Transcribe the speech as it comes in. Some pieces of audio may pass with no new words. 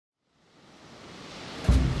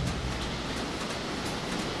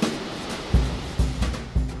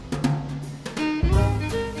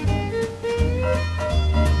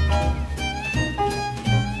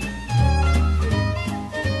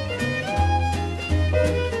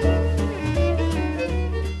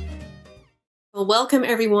Welcome,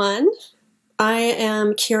 everyone. I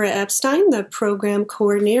am Kira Epstein, the program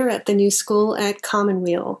coordinator at the New School at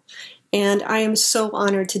Commonweal, and I am so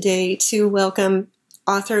honored today to welcome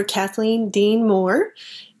author Kathleen Dean Moore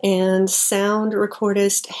and sound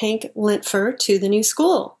recordist Hank Lentfer to the New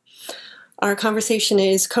School. Our conversation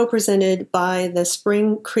is co-presented by the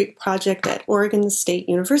Spring Creek Project at Oregon State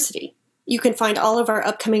University. You can find all of our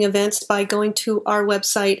upcoming events by going to our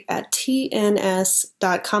website at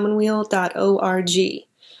tns.commonweal.org.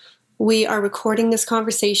 We are recording this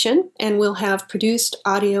conversation and we'll have produced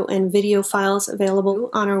audio and video files available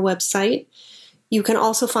on our website. You can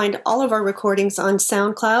also find all of our recordings on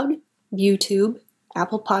SoundCloud, YouTube,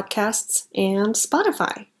 Apple Podcasts, and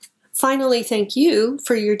Spotify. Finally, thank you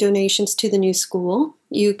for your donations to the New School.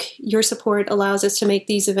 Your support allows us to make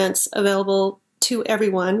these events available to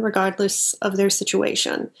everyone, regardless of their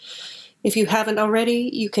situation. If you haven't already,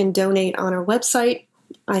 you can donate on our website.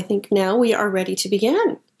 I think now we are ready to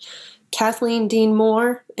begin. Kathleen Dean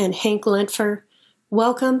Moore and Hank Lentfer,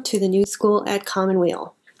 welcome to the New School at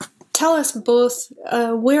Commonweal. Tell us both,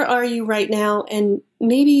 where are you right now, and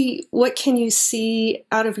maybe what can you see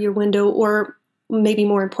out of your window, or maybe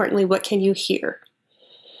more importantly, what can you hear?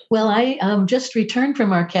 Well, I just returned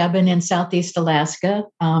from our cabin in Southeast Alaska,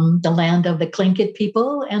 the land of the Tlingit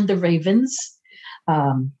people and the ravens.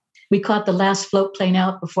 We caught the last float plane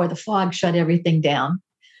out before the fog shut everything down.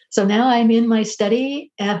 So now I'm in my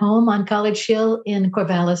study at home on College Hill in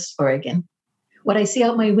Corvallis, Oregon. What I see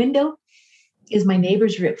out my window is my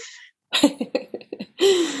neighbor's roof.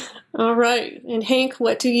 All right. And Hank,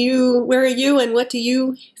 where are you and what do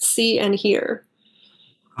you see and hear?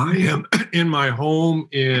 I am in my home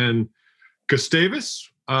in Gustavus,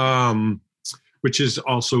 which is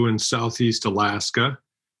also in Southeast Alaska.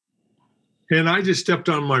 And I just stepped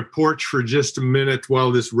on my porch for just a minute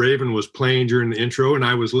while this raven was playing during the intro, and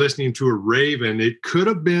I was listening to a raven. It could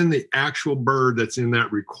have been the actual bird that's in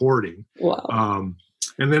that recording. Wow.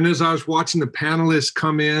 And then as I was watching the panelists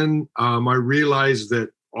come in, I realized that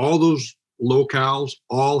all those locales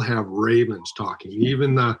all have ravens talking.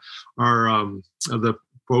 Even the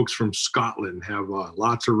folks from Scotland have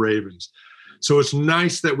lots of ravens. So it's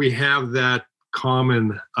nice that we have that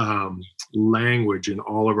common language in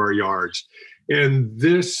all of our yards. And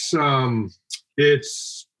this,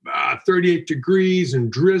 it's 38 degrees and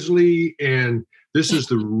drizzly, and this is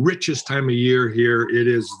the richest time of year here. It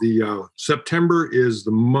is September is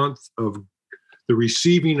the month of the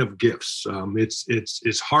receiving of gifts.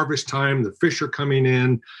 It's harvest time. The fish are coming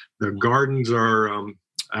in. The gardens are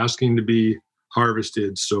asking to be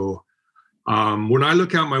harvested. So when I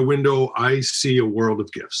look out my window, I see a world of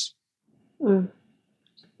gifts.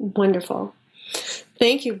 Wonderful.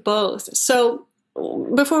 Thank you both. So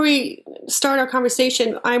before we start our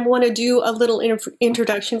conversation, I want to do a little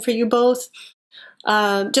introduction for you both,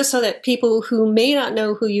 just so that people who may not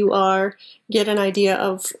know who you are get an idea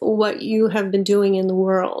of what you have been doing in the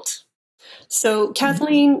world. So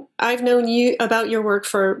Kathleen, I've known you about your work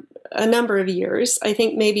for a number of years, I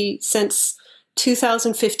think maybe since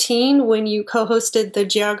 2015, when you co-hosted the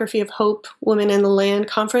Geography of Hope Women and the Land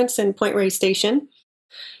conference in Point Reyes Station.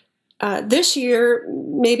 This year,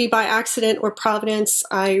 maybe by accident or providence,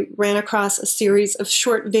 I ran across a series of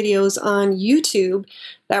short videos on YouTube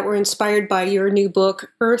that were inspired by your new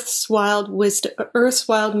book, Earth's Wild Music.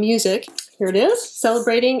 Here it is,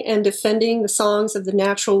 Celebrating and Defending the Songs of the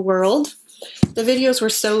Natural World. The videos were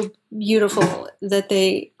so beautiful that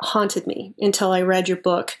they haunted me until I read your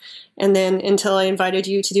book, and then until I invited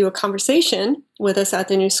you to do a conversation with us at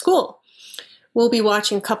the New School. We'll be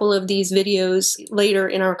watching a couple of these videos later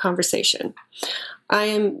in our conversation.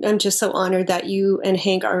 I'm just so honored that you and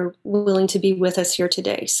Hank are willing to be with us here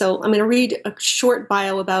today. So I'm going to read a short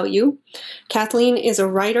bio about you. Kathleen is a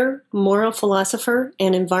writer, moral philosopher,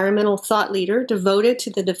 and environmental thought leader devoted to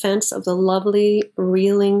the defense of the lovely,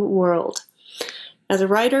 reeling world. As a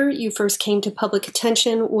writer, you first came to public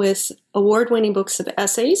attention with award-winning books of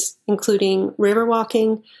essays, including River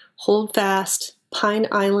Walking, Hold Fast, Pine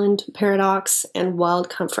Island Paradox, and Wild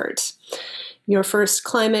Comfort. Your first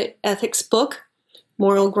climate ethics book,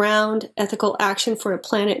 Moral Ground, Ethical Action for a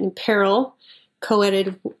Planet in Peril,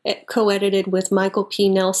 co-edited with Michael P.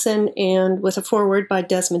 Nelson and with a foreword by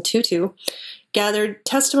Desmond Tutu, gathered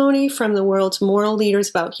testimony from the world's moral leaders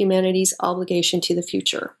about humanity's obligation to the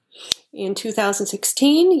future. In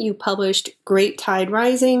 2016, you published Great Tide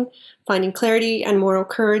Rising, Finding Clarity and Moral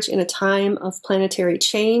Courage in a Time of Planetary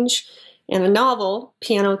Change, and a novel,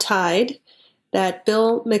 Piano Tide, that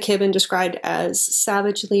Bill McKibben described as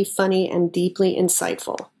savagely funny and deeply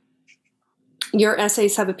insightful. Your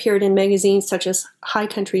essays have appeared in magazines such as High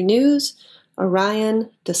Country News, Orion,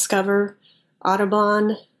 Discover,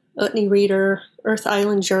 Audubon, Utne Reader, Earth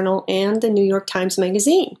Island Journal, and the New York Times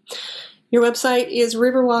Magazine. Your website is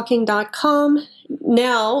riverwalking.com.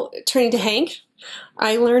 Now, turning to Hank,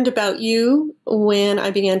 I learned about you when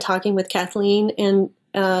I began talking with Kathleen, and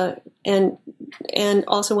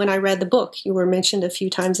also when I read the book. You were mentioned a few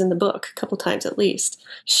times in the book, a couple times at least.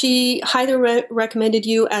 She highly recommended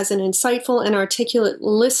you as an insightful and articulate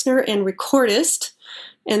listener and recordist,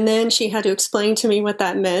 and then she had to explain to me what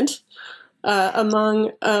that meant.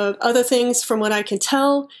 Among other things, from what I can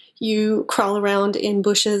tell, you crawl around in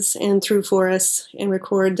bushes and through forests and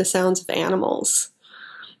record the sounds of animals.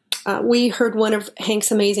 We heard one of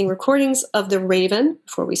Hank's amazing recordings of the raven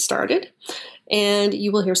before we started, and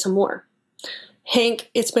you will hear some more. Hank,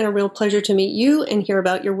 it's been a real pleasure to meet you and hear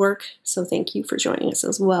about your work, so thank you for joining us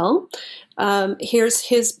as well. Here's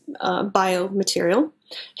his bio material.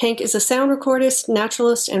 Hank is a sound recordist,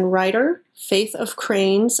 naturalist, and writer, faith of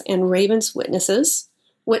cranes and Raven's Witness,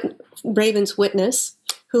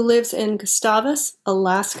 who lives in Gustavus,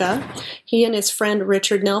 Alaska. He and his friend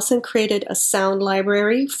Richard Nelson created a sound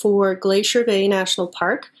library for Glacier Bay National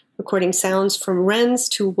Park, recording sounds from wrens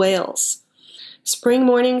to whales. Spring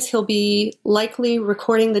mornings, he'll be likely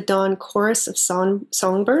recording the dawn chorus of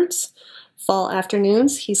songbirds. Fall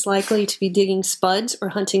afternoons, he's likely to be digging spuds or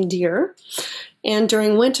hunting deer. And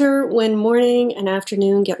during winter, when morning and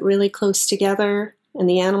afternoon get really close together and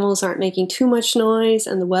the animals aren't making too much noise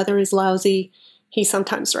and the weather is lousy, he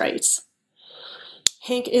sometimes writes.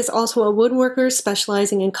 Hank is also a woodworker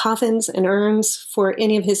specializing in coffins and urns for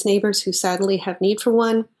any of his neighbors who sadly have need for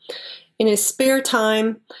one. In his spare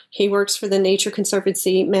time, he works for the Nature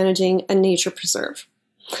Conservancy managing a nature preserve.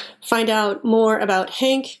 Find out more about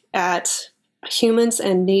Hank at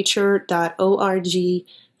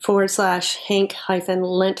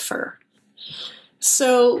humansandnature.org/Hank-Lentfer.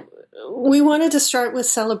 So we wanted to start with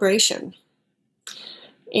celebration.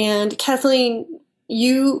 And Kathleen,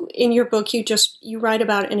 you, in your book, you write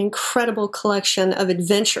about an incredible collection of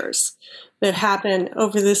adventures that happen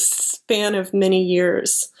over this span of many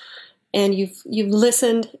years. And you've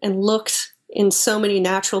listened and looked in so many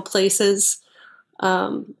natural places,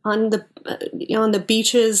 on the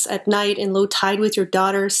beaches at night in low tide with your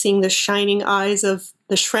daughter, seeing the shining eyes of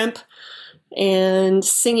the shrimp, and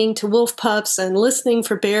singing to wolf pups, and listening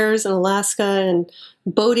for bears in Alaska, and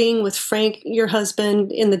boating with Frank, your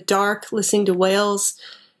husband, in the dark, listening to whales.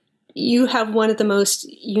 You have one of the most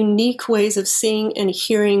unique ways of seeing and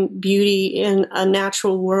hearing beauty in a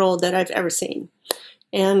natural world that I've ever seen.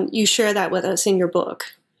 And you share that with us in your book.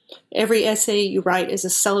 Every essay you write is a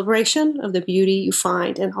celebration of the beauty you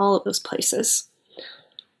find in all of those places.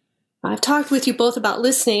 I've talked with you both about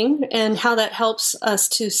listening and how that helps us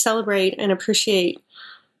to celebrate and appreciate.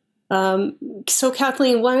 So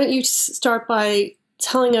Kathleen, why don't you start by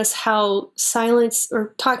telling us how silence,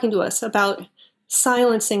 or talking to us about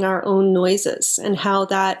silencing our own noises and how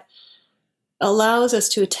that allows us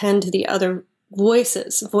to attend to the other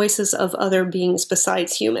voices of other beings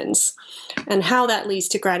besides humans, and how that leads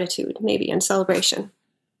to gratitude, maybe, and celebration.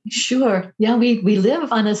 Sure. Yeah, we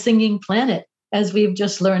live on a singing planet, as we've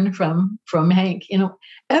just learned from Hank.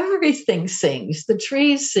 Everything sings. The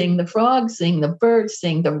trees sing, the frogs sing, the birds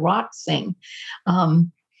sing, the rocks sing.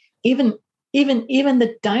 Even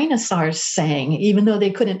the dinosaurs sang, even though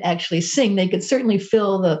they couldn't actually sing. They could certainly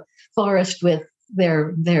fill the forest with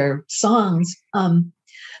their songs.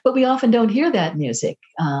 But we often don't hear that music.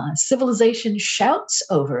 Civilization shouts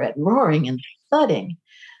over it, roaring and thudding.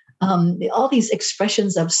 All these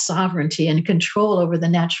expressions of sovereignty and control over the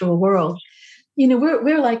natural world.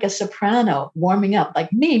 We're like a soprano warming up,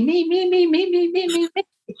 like me, me, me, me, me, me, me, me, me.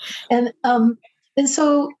 And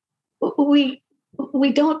so we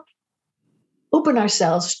don't open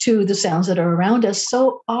ourselves to the sounds that are around us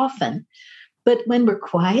so often. But when we're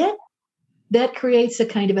quiet, that creates a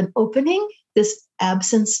kind of an opening, this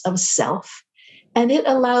absence of self, and it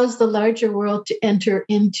allows the larger world to enter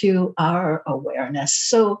into our awareness.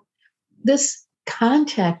 So this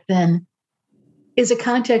contact then is a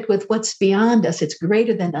contact with what's beyond us. It's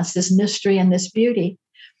greater than us, this mystery and this beauty.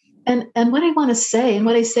 And what I want to say, and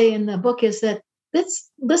what I say in the book, is that this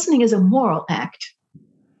listening is a moral act.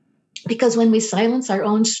 Because when we silence our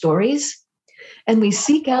own stories and we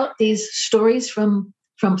seek out these stories from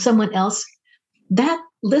someone else, that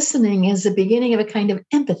listening is the beginning of a kind of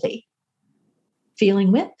empathy,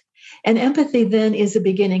 feeling with. And empathy then is the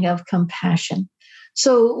beginning of compassion.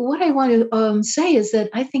 So what I want to say is that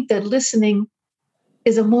I think that listening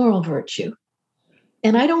is a moral virtue.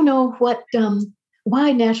 And I don't know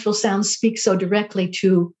why natural sounds speak so directly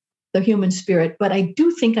to the human spirit, but I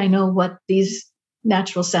do think I know what these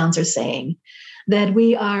natural sounds are saying, that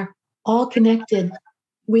we are all connected.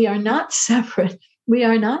 We are not separate. We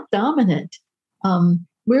are not dominant.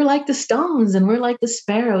 We're like the stones and we're like the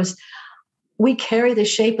sparrows. We carry the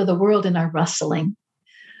shape of the world in our rustling.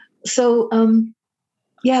 So,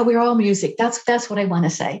 we're all music. That's what I want to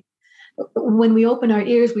say. When we open our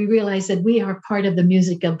ears, we realize that we are part of the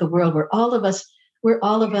music of the world. We're all of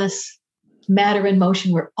us matter in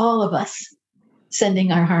motion. We're all of us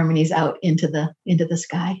sending our harmonies out into the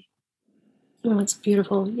sky. Oh, that's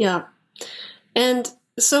beautiful. Yeah. And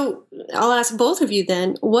so I'll ask both of you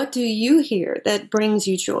then, what do you hear that brings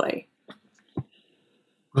you joy?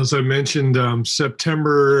 As I mentioned,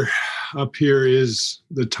 September up here is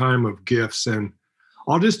the time of gifts. And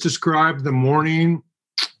I'll just describe the morning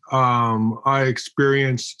I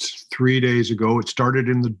experienced 3 days ago. It started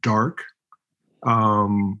in the dark,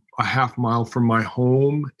 a half mile from my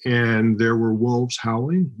home, and there were wolves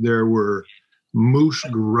howling. There were moose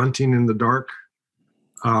grunting in the dark.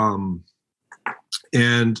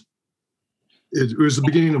 And it was the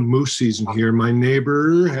beginning of moose season here. My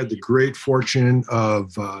neighbor had the great fortune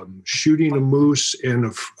of shooting a moose,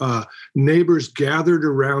 and neighbors gathered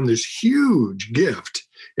around this huge gift.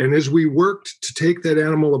 And as we worked to take that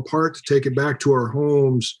animal apart, to take it back to our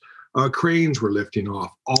homes, cranes were lifting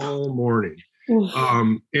off all morning.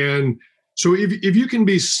 And so if you can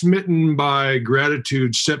be smitten by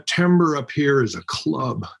gratitude, September up here is a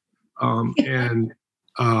club. And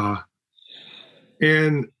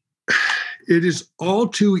it is all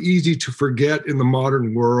too easy to forget in the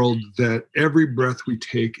modern world that every breath we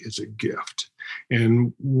take is a gift.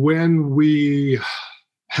 And when we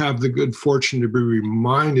have the good fortune to be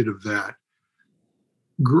reminded of that,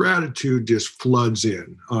 gratitude just floods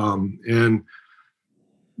in. And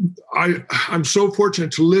I'm so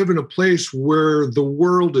fortunate to live in a place where the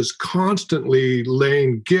world is constantly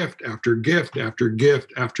laying gift after gift after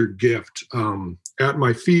gift after gift at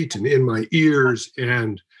my feet and in my ears.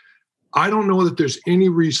 And I don't know that there's any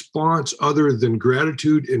response other than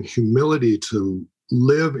gratitude and humility to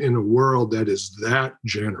live in a world that is that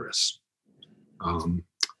generous. I've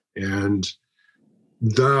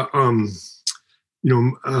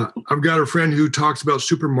got a friend who talks about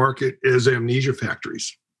supermarket as amnesia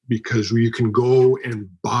factories, because you can go and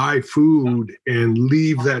buy food and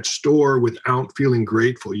leave that store without feeling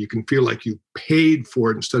grateful. You can feel like you paid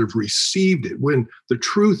for it instead of received it, when the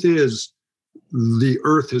truth is the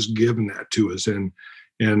earth has given that to us. And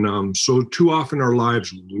so too often our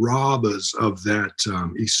lives rob us of that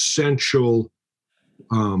essential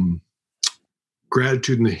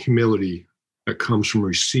gratitude and the humility that comes from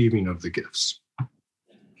receiving of the gifts.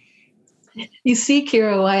 You see,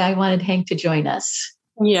 Kira, why I wanted Hank to join us.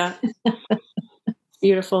 Yeah.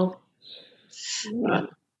 Beautiful. Yeah.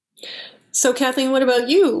 So Kathleen, what about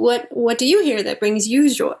you? What do you hear that brings you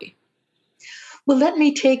joy? Well, let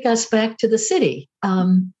me take us back to the city.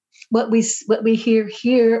 What we hear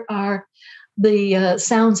here are the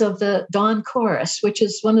sounds of the dawn chorus, which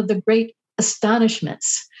is one of the great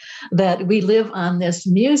astonishments that we live on this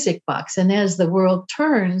music box. And as the world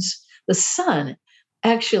turns, the sun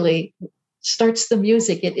actually starts the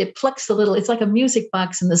music. It plucks a little. It's like a music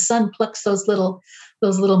box, and the sun plucks those little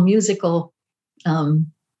musical.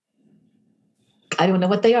 I don't know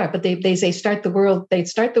what they are, but they say start the world. They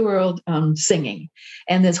start the world singing,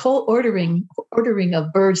 and this whole ordering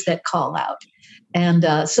of birds that call out, and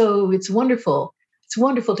so it's wonderful. It's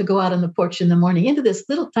wonderful to go out on the porch in the morning into this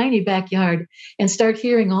little tiny backyard and start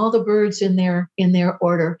hearing all the birds in their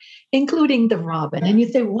order, including the robin. And you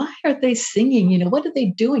think, why are they singing? What are they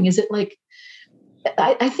doing? Is it like?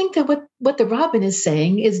 I think that what the robin is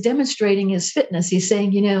saying is demonstrating his fitness. He's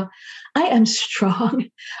saying, I am strong.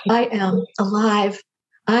 I am alive.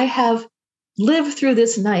 I have lived through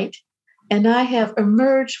this night, and I have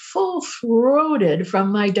emerged full-throated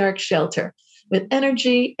from my dark shelter with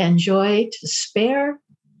energy and joy to spare.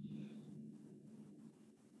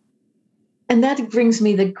 And that brings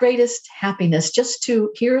me the greatest happiness, just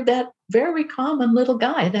to hear that very common little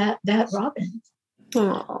guy, that robin.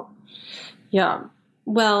 Oh, yeah.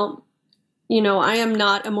 Well, I am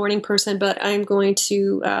not a morning person, but I'm going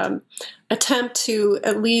to attempt to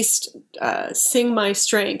at least sing my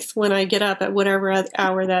strength when I get up at whatever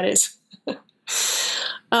hour that is.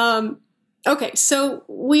 Okay, so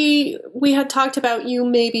we had talked about you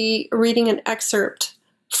maybe reading an excerpt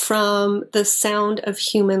from The Sound of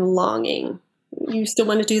Human Longing. You still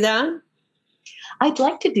want to do that? I'd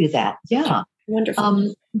like to do that, yeah.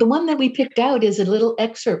 Wonderful. The one that we picked out is a little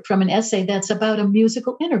excerpt from an essay that's about a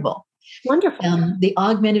musical interval. Wonderful. The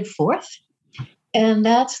augmented fourth. And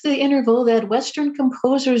that's the interval that Western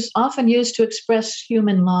composers often use to express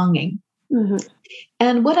human longing. Mm-hmm.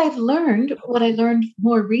 And what I learned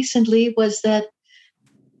more recently was that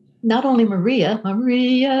not only Maria,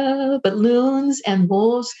 but loons and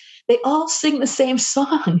wolves, they all sing the same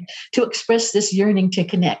song to express this yearning to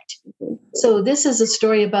connect. So this is a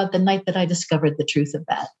story about the night that I discovered the truth of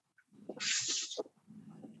that.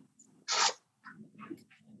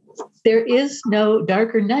 There is no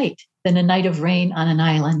darker night than a night of rain on an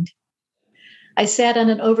island. I sat on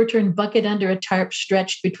an overturned bucket under a tarp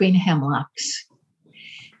stretched between hemlocks.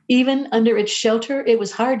 Even under its shelter, it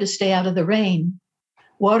was hard to stay out of the rain.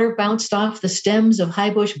 Water bounced off the stems of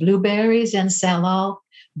highbush blueberries and salal,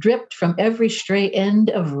 dripped from every stray end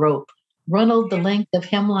of rope, runneled the length of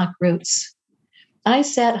hemlock roots. I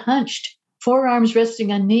sat hunched, forearms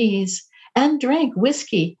resting on knees, and drank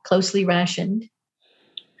whiskey closely rationed.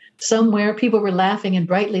 Somewhere, people were laughing in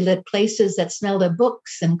brightly lit places that smelled of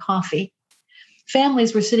books and coffee.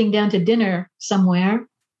 Families were sitting down to dinner somewhere,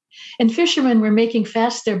 and fishermen were making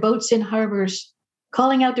fast their boats in harbors,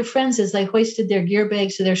 calling out to friends as they hoisted their gear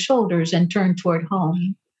bags to their shoulders and turned toward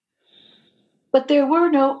home. But there were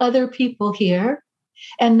no other people here,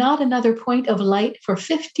 and not another point of light for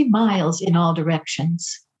 50 miles in all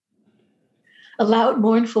directions. A loud,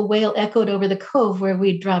 mournful wail echoed over the cove where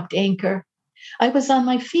we'd dropped anchor. I was on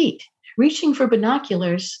my feet, reaching for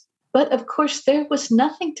binoculars, but of course there was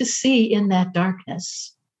nothing to see in that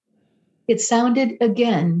darkness. It sounded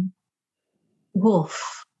again.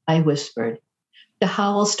 Wolf, I whispered. The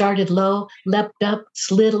howl started low, leapt up,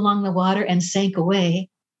 slid along the water, and sank away.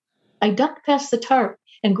 I ducked past the tarp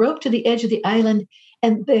and groped to the edge of the island,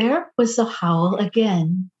 and there was the howl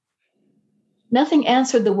again. Nothing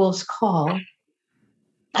answered the wolf's call.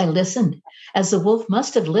 I listened, as the wolf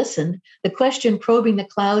must have listened, the question probing the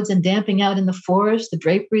clouds and damping out in the forest the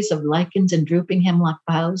draperies of lichens and drooping hemlock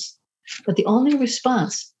boughs. But the only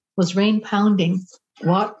response was rain pounding,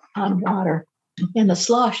 on water, and the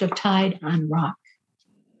slosh of tide on rock.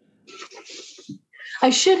 I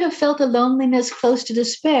should have felt a loneliness close to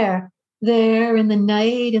despair, there in the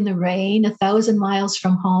night, in the rain, 1,000 miles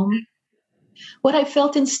from home. What I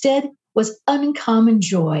felt instead was uncommon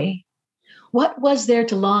joy. What was there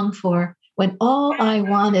to long for when all I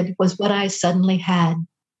wanted was what I suddenly had?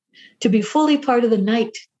 To be fully part of the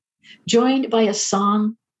night, joined by a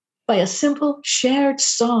song, by a simple shared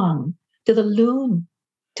song, to the loon,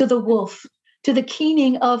 to the wolf, to the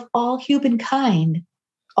keening of all humankind,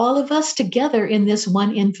 all of us together in this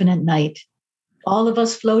one infinite night, all of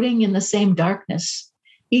us floating in the same darkness,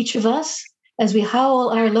 each of us, as we howl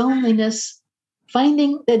our loneliness,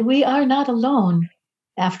 finding that we are not alone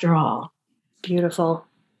after all. Beautiful.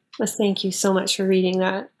 Thank you so much for reading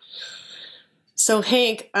that. So,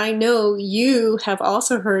 Hank, I know you have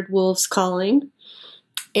also heard wolves calling.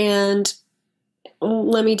 And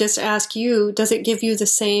let me just ask you, does it give you the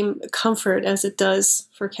same comfort as it does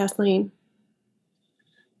for Kathleen?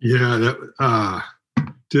 Yeah,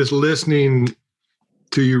 just listening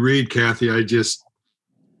to you read, Kathy, I just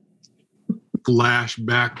flash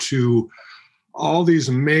back to all these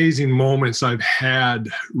amazing moments I've had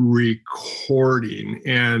recording.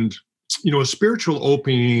 And, a spiritual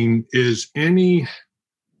opening is any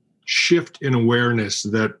shift in awareness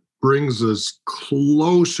that brings us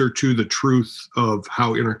closer to the truth of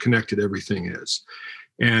how interconnected everything is.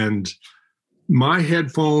 And my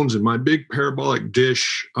headphones and my big parabolic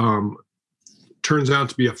dish turns out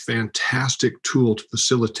to be a fantastic tool to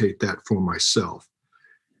facilitate that for myself.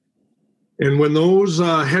 And when those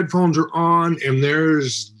headphones are on and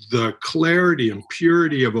there's the clarity and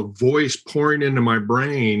purity of a voice pouring into my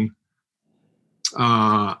brain,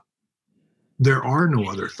 there are no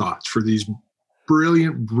other thoughts for these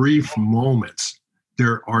brilliant, brief moments.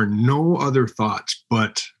 There are no other thoughts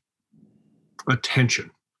but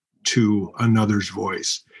attention to another's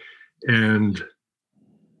voice. And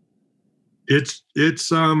it's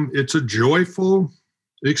a joyful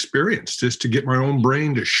experience just to get my own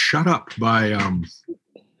brain to shut up by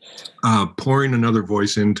pouring another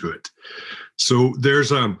voice into it. So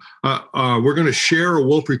there's we're going to share a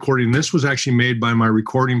wolf recording. This was actually made by my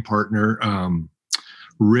recording partner,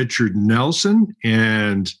 Richard Nelson,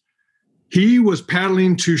 and he was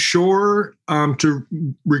paddling to shore to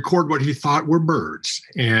record what he thought were birds.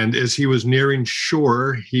 And as he was nearing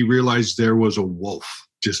shore, he realized there was a wolf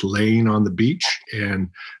just laying on the beach. And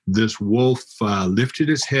this wolf lifted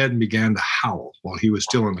his head and began to howl while he was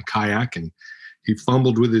still in the kayak. And he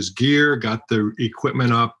fumbled with his gear, got the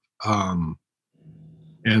equipment up,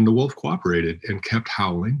 and the wolf cooperated and kept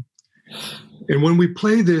howling. And when we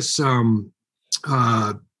play this, and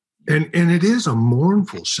it is a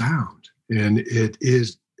mournful sound, and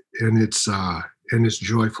it's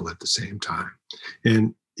joyful at the same time.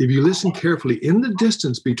 And if you listen carefully, in the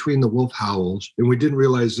distance between the wolf howls, and we didn't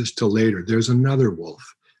realize this till later, there's another wolf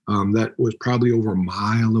that was probably over a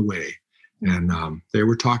mile away. And they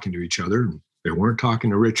were talking to each other. They weren't talking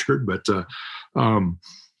to Richard, but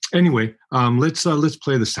anyway, let's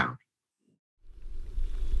play the sound.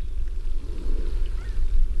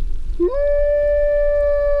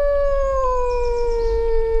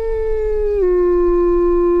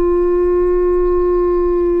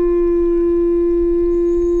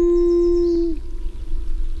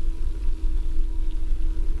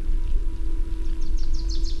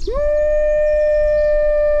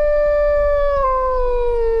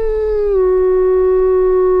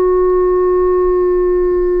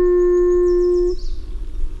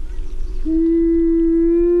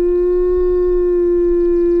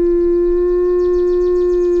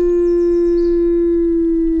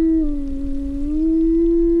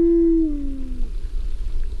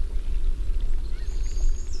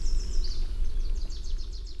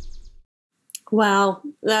 Wow,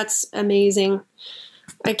 that's amazing.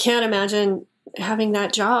 I can't imagine having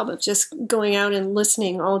that job of just going out and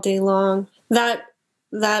listening all day long. That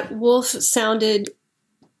wolf sounded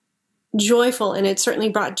joyful, and it certainly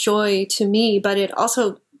brought joy to me, but it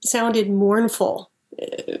also sounded mournful.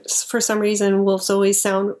 For some reason, wolves always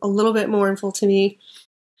sound a little bit mournful to me.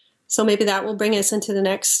 So maybe that will bring us into the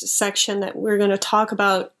next section that we're going to talk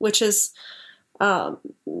about, which is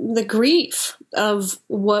the grief of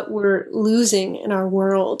what we're losing in our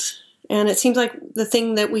world. And it seems like the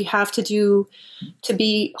thing that we have to do to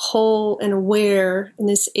be whole and aware in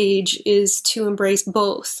this age is to embrace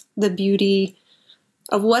both the beauty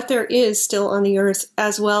of what there is still on the earth,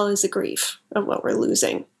 as well as the grief of what we're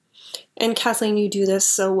losing. And Kathleen, you do this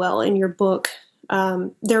so well in your book.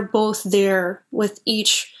 They're both there with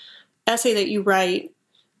each essay that you write,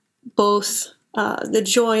 both the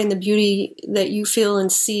joy and the beauty that you feel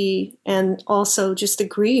and see, and also just the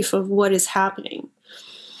grief of what is happening.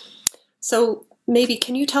 So maybe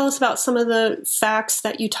can you tell us about some of the facts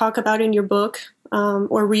that you talk about in your book,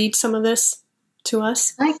 or read some of this to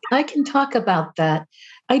us? I can talk about that.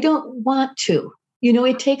 I don't want to.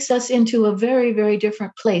 It takes us into a very, very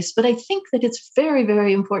different place. But I think that it's very,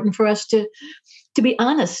 very important for us to be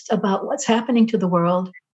honest about what's happening to the world,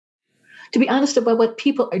 to be honest about what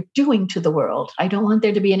people are doing to the world. I don't want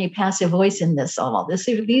there to be any passive voice in this all.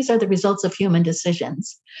 These are the results of human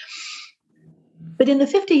decisions. But in the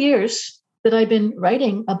 50 years that I've been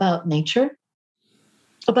writing about nature,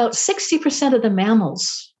 about 60% of the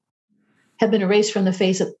mammals have been erased from the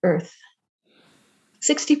face of the earth.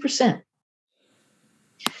 60%.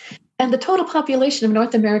 And the total population of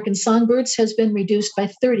North American songbirds has been reduced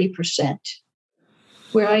by 30%.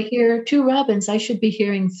 Where I hear 2 robins, I should be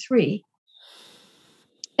hearing 3.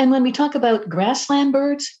 And when we talk about grassland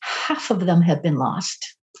birds, half of them have been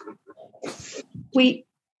lost.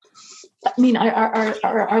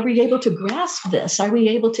 Are we able to grasp this? Are we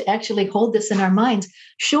able to actually hold this in our minds?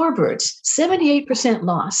 Shorebirds, 78%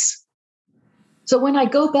 loss. So when I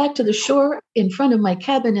go back to the shore in front of my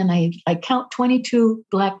cabin and I count 22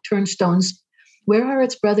 black turnstones, where are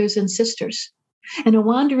its brothers and sisters? And a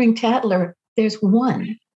wandering tattler, there's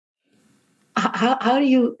 1. How do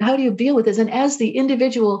you deal with this? And as the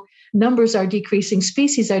individual numbers are decreasing,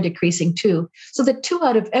 species are decreasing too. So that 2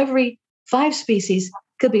 out of every 5 species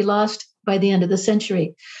could be lost by the end of the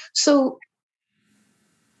century. So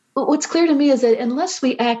what's clear to me is that unless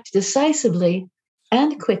we act decisively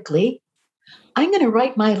and quickly, I'm going to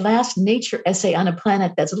write my last nature essay on a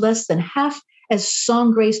planet that's less than half as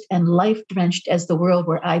song-graced and life-drenched as the world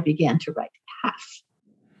where I began to write. Half.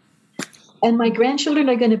 And my grandchildren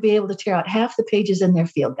are going to be able to tear out half the pages in their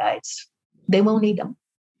field guides. They won't need them.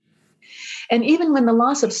 And even when the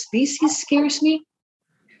loss of species scares me,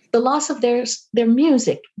 the loss of their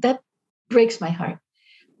music, that breaks my heart.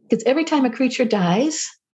 Because every time a creature dies,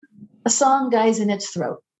 a song dies in its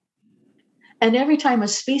throat. And every time a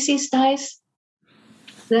species dies,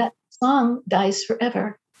 that song dies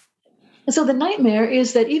forever. And so the nightmare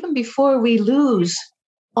is that even before we lose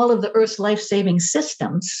all of the Earth's life-saving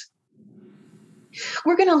systems,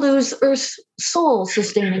 we're going to lose Earth's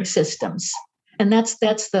soul-sustaining systems. And that's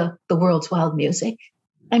the world's wild music.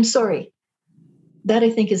 I'm sorry. That, I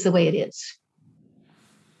think, is the way it is.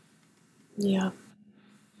 Yeah.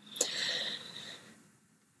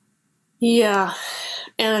 Yeah.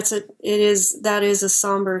 And that is a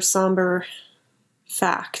somber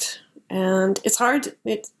fact. And it's hard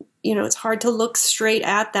to look straight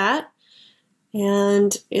at that.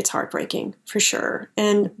 And it's heartbreaking for sure.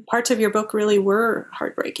 And parts of your book really were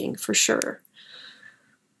heartbreaking for sure.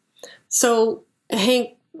 So,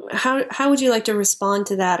 Hank, how would you like to respond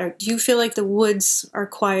to that? Or do you feel like the woods are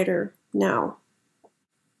quieter now?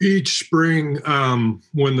 Each spring,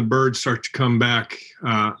 when the birds start to come back,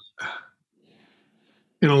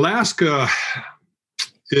 in Alaska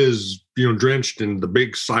is, drenched in the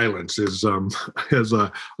big silence, is as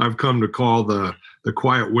I've come to call the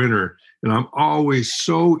quiet winter. And I'm always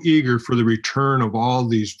so eager for the return of all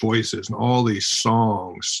these voices and all these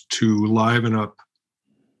songs to liven up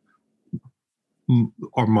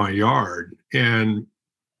my yard. And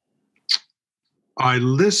I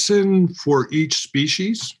listen for each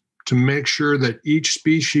species to make sure that each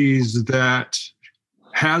species that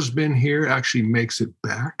has been here actually makes it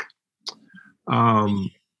back.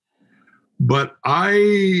 But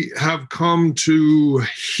I have come to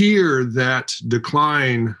hear that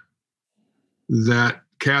decline that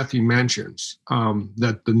Kathy mentions,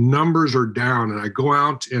 that the numbers are down, and I go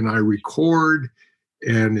out and I record,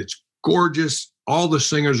 and it's gorgeous. All the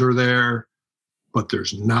singers are there, but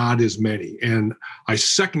there's not as many. And I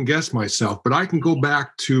second guess myself, but I can go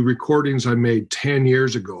back to recordings I made 10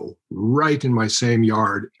 years ago, right in my same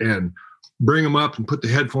yard, and bring them up and put the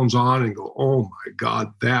headphones on and go, oh my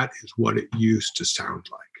God, that is what it used to sound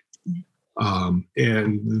like.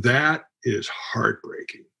 And that is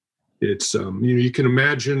heartbreaking. It's, you can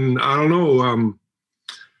imagine, I don't know,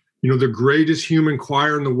 the greatest human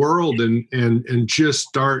choir in the world, and just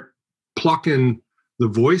start plucking the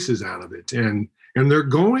voices out of it. And they're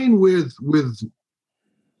going with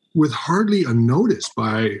hardly a notice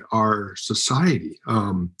by our society.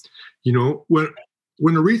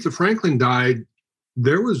 When Aretha Franklin died,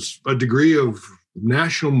 there was a degree of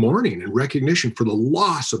national mourning and recognition for the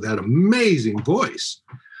loss of that amazing voice.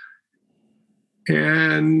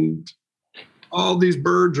 And all these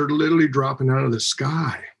birds are literally dropping out of the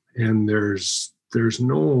sky, and there's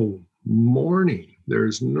no mourning,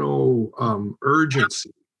 there's no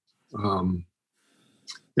urgency. And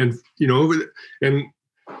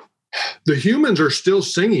the humans are still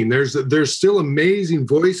singing. There's still amazing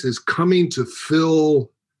voices coming to fill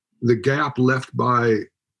the gap left by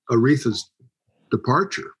Aretha's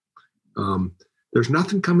departure. There's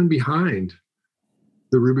nothing coming behind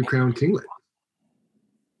the ruby-crowned kinglet.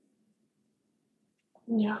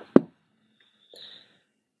 Yeah.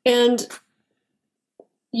 And,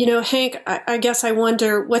 Hank, I guess I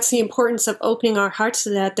wonder, what's the importance of opening our hearts to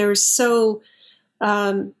that? There's so,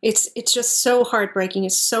 it's just so heartbreaking.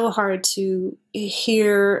 It's so hard to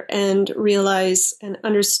hear and realize and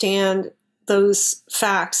understand those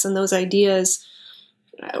facts and those ideas.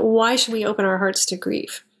 Why should we open our hearts to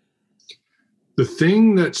grief? The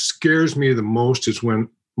thing that scares me the most is when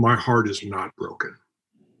my heart is not broken.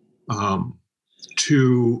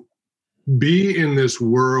 To be in this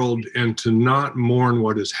world and to not mourn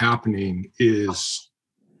what is happening feels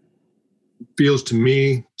to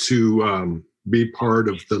me to be part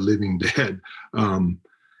of the living dead.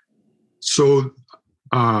 So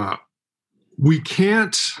we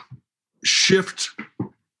can't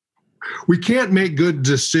make good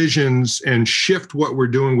decisions and shift what we're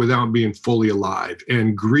doing without being fully alive.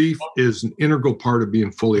 And grief is an integral part of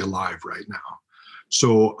being fully alive right now.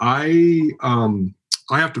 So I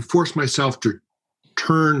have to force myself to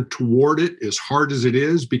turn toward it as hard as it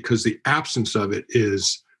is, because the absence of it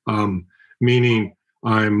is meaning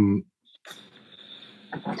part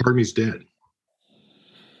of me's dead.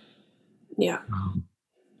 Yeah.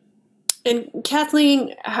 And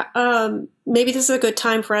Kathleen, maybe this is a good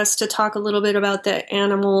time for us to talk a little bit about the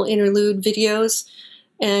animal interlude videos.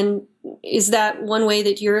 And is that one way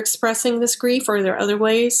that you're expressing this grief, or are there other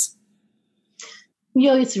ways?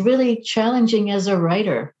 It's really challenging as a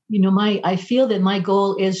writer. I feel that my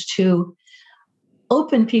goal is to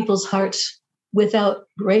open people's hearts without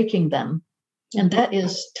breaking them. And that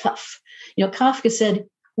is tough. Kafka said,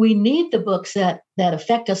 we need the books that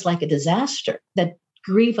affect us like a disaster, that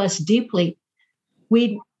grieve us deeply.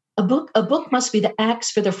 A book must be the axe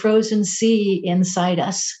for the frozen sea inside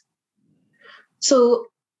us. So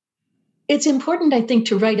it's important, I think,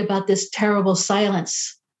 to write about this terrible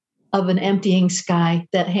silence of an emptying sky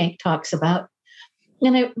that Hank talks about.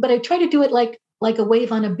 But I try to do it like a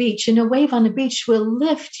wave on a beach, and a wave on a beach will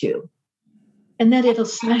lift you, and then it'll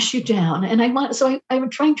smash you down. And I'm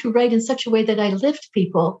trying to write in such a way that I lift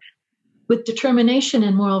people with determination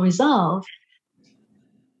and moral resolve,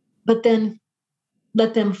 but then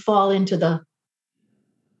let them fall into the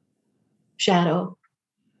shadow,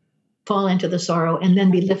 fall into the sorrow, and then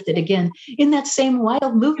be lifted again in that same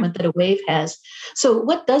wild movement that a wave has. So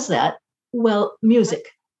what does that? Well, music,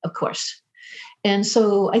 of course. And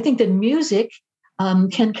so I think that music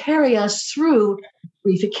can carry us through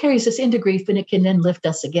grief. It carries us into grief, and it can then lift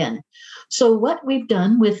us again. So what we've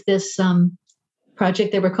done with this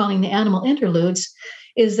project that we're calling the Animal Interludes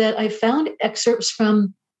is that I found excerpts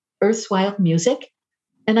from Earth's Wild Music,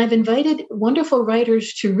 and I've invited wonderful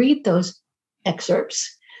writers to read those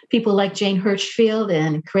excerpts. People like Jane Hirschfield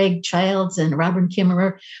and Craig Childs and Robert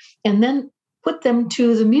Kimmerer, and then put them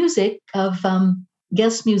to the music of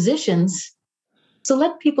guest musicians. So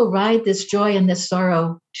let people ride this joy and this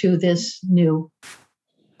sorrow to this new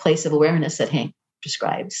place of awareness that Hank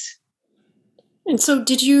describes. And so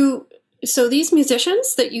so these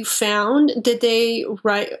musicians that you found, did they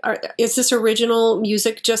write, is this original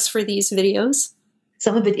music just for these videos?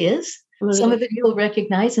 Some of it is. Some of it you'll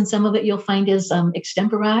recognize, and some of it you'll find is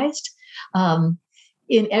extemporized.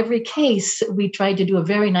 In every case, we tried to do a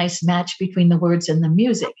very nice match between the words and the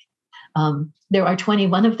music. There are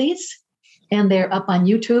 21 of these, and they're up on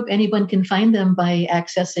YouTube. Anyone can find them by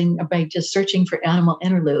just searching for Animal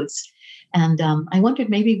Interludes. And I wondered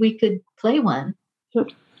maybe we could play one.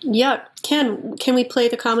 Yeah. Can we play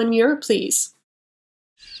the Common Mirror, please?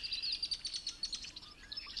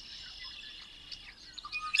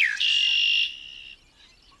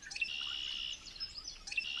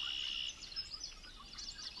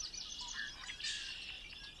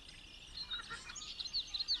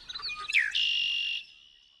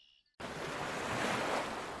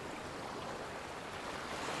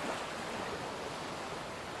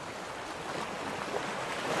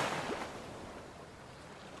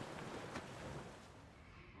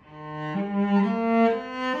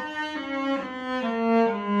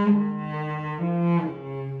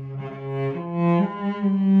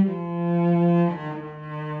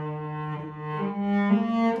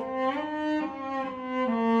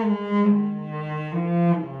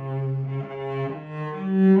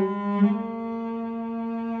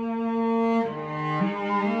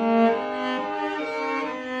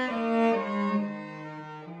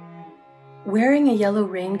 Wearing a yellow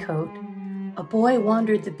raincoat, a boy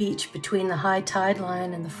wandered the beach between the high tide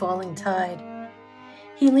line and the falling tide.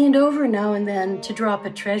 He leaned over now and then to drop a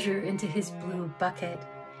treasure into his blue bucket.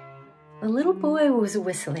 The little boy was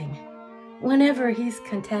whistling. Whenever he's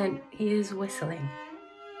content, he is whistling.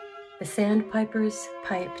 The sandpipers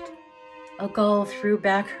piped. A gull threw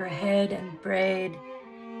back her head and brayed.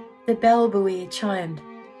 The bell buoy chimed.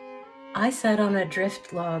 I sat on a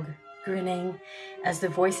drift log, grinning, as the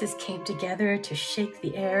voices came together to shake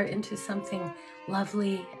the air into something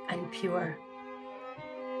lovely and pure.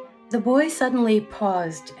 The boy suddenly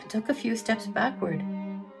paused and took a few steps backward.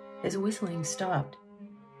 His whistling stopped.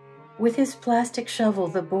 With his plastic shovel,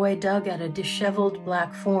 the boy dug at a disheveled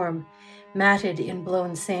black form, matted in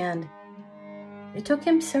blown sand. It took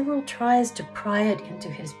him several tries to pry it into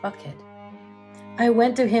his bucket. I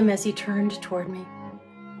went to him as he turned toward me.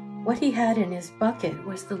 What he had in his bucket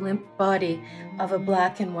was the limp body of a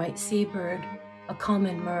black and white seabird, a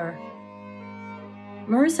common murre.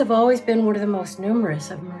 Murres have always been one of the most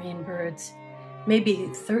numerous of marine birds,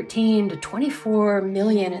 maybe 13 to 24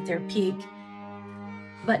 million at their peak.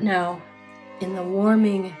 But now, in the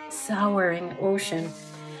warming, souring ocean,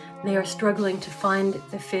 they are struggling to find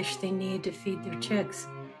the fish they need to feed their chicks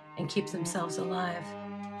and keep themselves alive.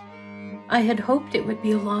 I had hoped it would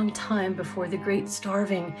be a long time before the great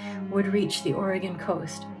starving would reach the Oregon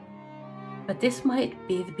coast. But this might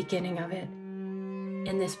be the beginning of it,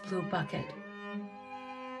 in this blue bucket.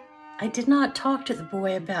 I did not talk to the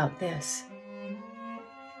boy about this.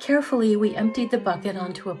 Carefully, we emptied the bucket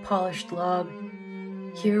onto a polished log.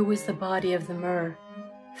 Here was the body of the murre,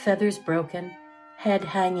 feathers broken, head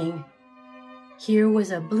hanging. Here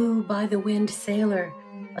was a blue-by-the-wind sailor,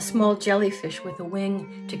 a small jellyfish with a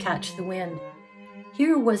wing to catch the wind.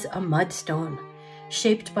 Here was a mudstone,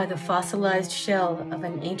 shaped by the fossilized shell of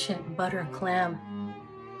an ancient butter clam.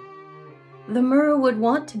 The murre would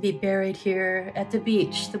want to be buried here at the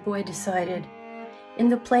beach, the boy decided, in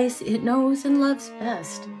the place it knows and loves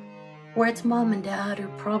best, where its mom and dad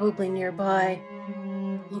are probably nearby,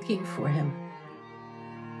 looking for him.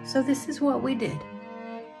 So this is what we did.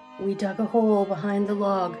 We dug a hole behind the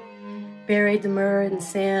log, buried the murre in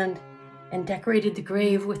sand, and decorated the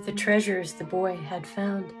grave with the treasures the boy had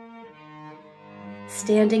found.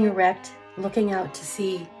 Standing erect, looking out to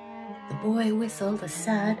sea, the boy whistled a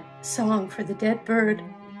sad song for the dead bird.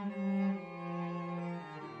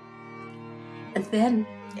 And then,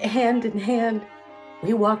 hand in hand,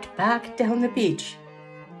 we walked back down the beach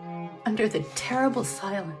under the terrible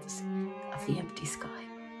silence of the empty sky.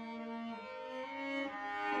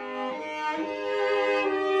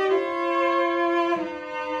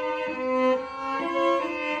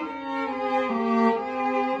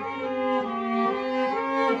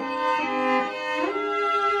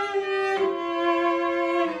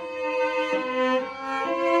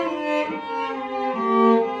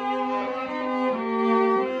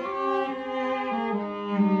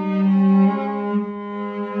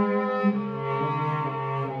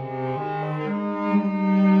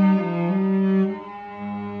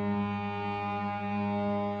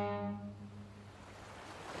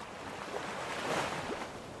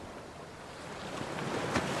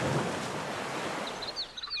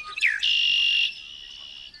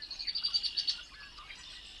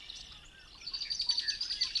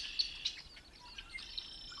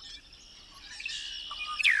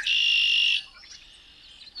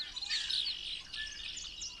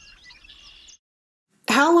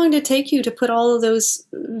 how long did it take you to put all of those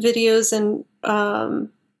videos and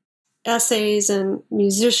essays and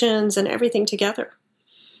musicians and everything together?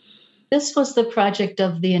 This was the project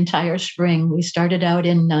of the entire spring. We started out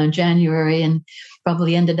in January and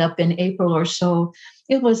probably ended up in April or so.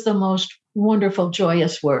 It was the most wonderful,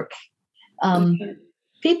 joyous work.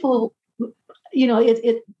 People,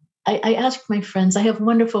 I asked my friends, I have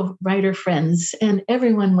wonderful writer friends, and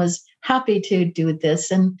everyone was happy to do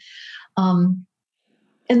this.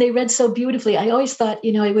 And they read so beautifully. I always thought,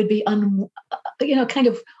 it would be, kind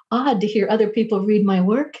of odd to hear other people read my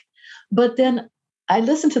work. But then I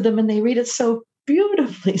listen to them and they read it so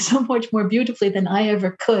beautifully, so much more beautifully than I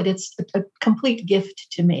ever could. It's a complete gift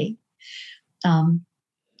to me.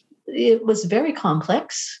 It was very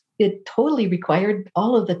complex. It totally required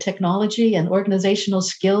all of the technology and organizational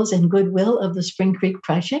skills and goodwill of the Spring Creek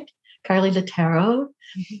Project, Carly Lattaro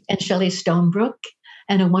and Shelley Stonebrook,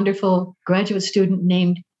 and a wonderful graduate student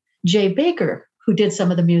named Jay Baker, who did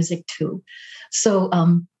some of the music too. So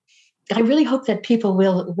I really hope that people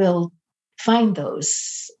will find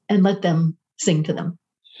those and let them sing to them.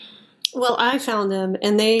 Well, I found them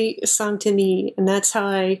and they sung to me, and that's how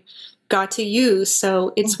I got to you.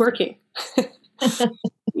 So it's working.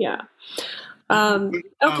 Yeah.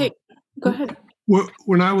 Okay, go ahead.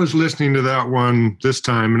 When I was listening to that one this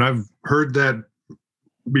time, and I've heard that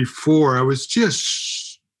before, I was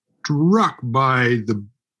just struck by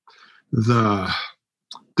the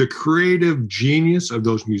creative genius of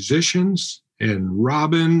those musicians and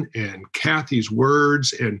Robin and Kathy's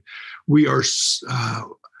words. And we're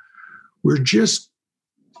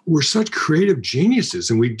such creative geniuses,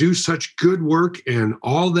 and we do such good work, and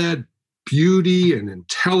all that beauty and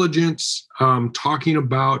intelligence, talking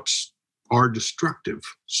about our destructive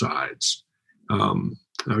sides. I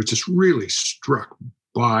was just really struck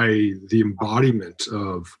by the embodiment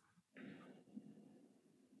of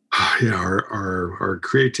our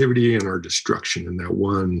creativity and our destruction in that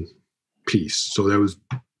one piece. So that was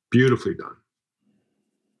beautifully done.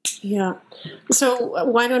 Yeah. So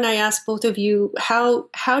why don't I ask both of you, how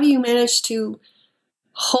do you manage to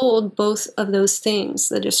hold both of those things,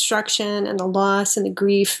 the destruction and the loss and the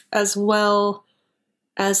grief, as well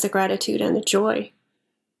as the gratitude and the joy?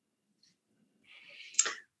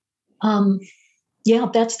 Yeah,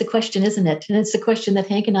 that's the question, isn't it? And it's the question that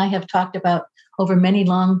Hank and I have talked about over many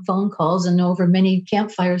long phone calls and over many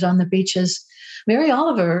campfires on the beaches. Mary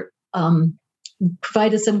Oliver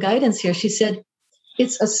provided some guidance here. She said,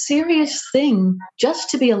 it's a serious thing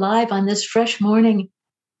just to be alive on this fresh morning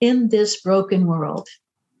in this broken world.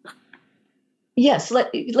 Yes,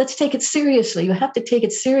 let's take it seriously. You have to take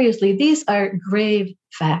it seriously. These are grave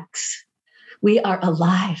facts. We are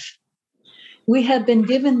alive. We have been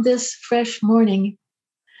given this fresh morning,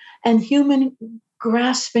 and human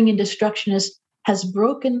grasping and destruction has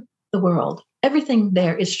broken the world. Everything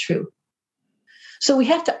there is true. So we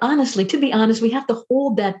have to be honest, we have to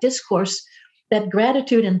hold that discourse, that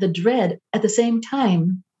gratitude and the dread at the same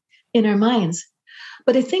time in our minds.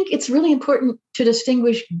 But I think it's really important to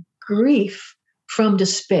distinguish grief from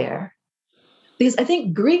despair, because I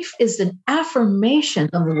think grief is an affirmation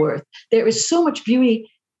of the worth. There is so much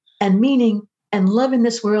beauty and meaning and love in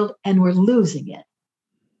this world, and we're losing it.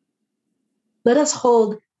 Let us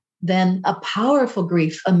hold then a powerful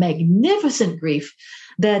grief, a magnificent grief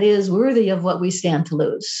that is worthy of what we stand to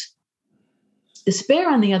lose. Despair,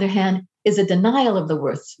 on the other hand, is a denial of the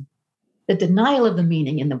worth, the denial of the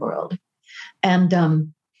meaning in the world. And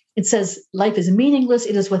it says life is meaningless,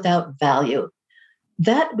 it is without value.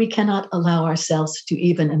 That we cannot allow ourselves to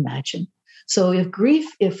even imagine. So if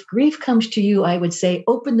grief comes to you, I would say,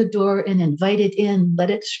 open the door and invite it in. Let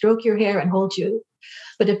it stroke your hair and hold you.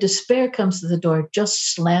 But if despair comes to the door,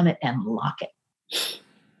 just slam it and lock it.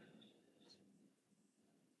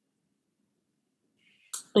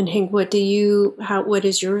 And Hank, what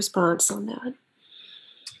is your response on that?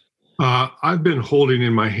 I've been holding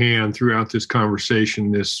in my hand throughout this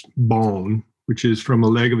conversation this bone, which is from a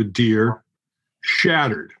leg of a deer,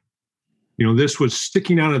 shattered. This was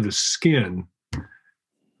sticking out of the skin,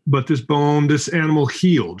 but this bone, this animal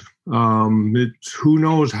healed. Who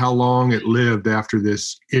knows how long it lived after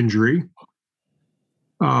this injury.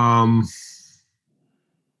 And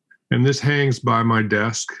this hangs by my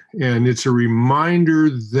desk, and it's a reminder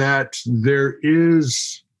that there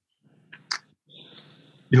is,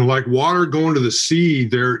 like water going to the sea,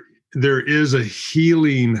 there is a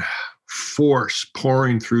healing force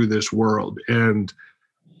pouring through this world. And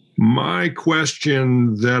my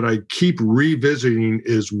question that I keep revisiting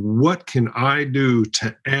is, what can I do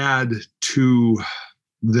to add to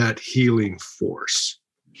that healing force?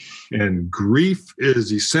 And grief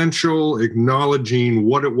is essential, acknowledging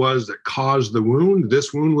what it was that caused the wound.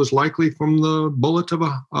 This wound was likely from the bullet of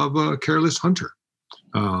a careless hunter.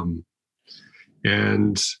 And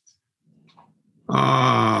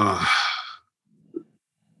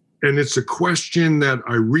it's a question that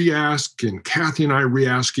I re-ask, and Kathy and I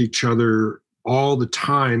re-ask each other all the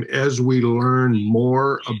time as we learn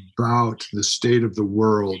more about the state of the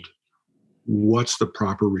world. What's the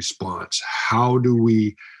proper response? How do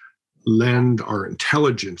we lend our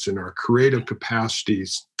intelligence and our creative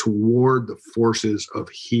capacities toward the forces of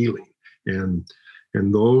healing? And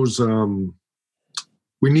those,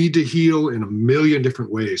 we need to heal in a million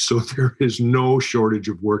different ways. So there is no shortage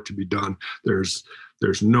of work to be done. There's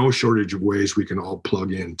no shortage of ways we can all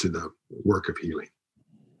plug into the work of healing.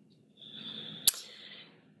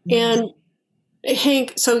 And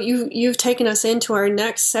Hank, so you've taken us into our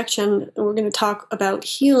next section. We're going to talk about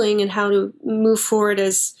healing and how to move forward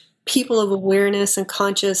as people of awareness and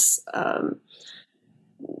conscious, how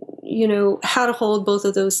to hold both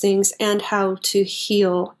of those things and how to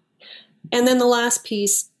heal. And then the last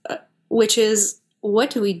piece, which is, what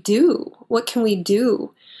do we do? What can we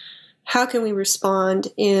do? How can we respond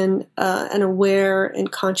in an aware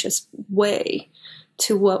and conscious way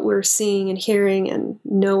to what we're seeing and hearing and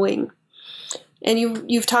knowing? And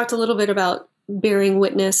you've talked a little bit about bearing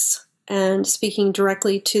witness and speaking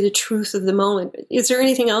directly to the truth of the moment. Is there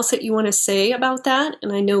anything else that you want to say about that?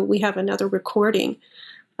 And I know we have another recording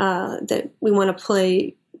that we want to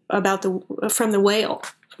play about from the whale.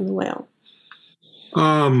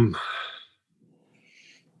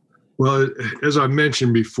 Well, as I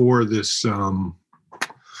mentioned before, this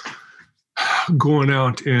going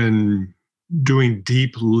out and doing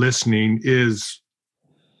deep listening is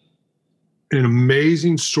an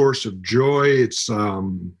amazing source of joy. It's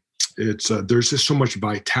there's just so much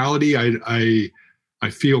vitality. I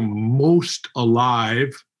feel most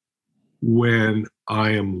alive when I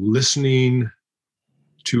am listening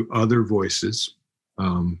to other voices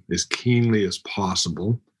as keenly as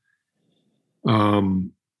possible.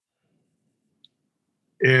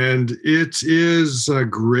 And it is a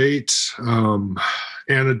great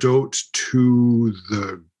antidote to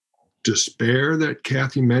the despair that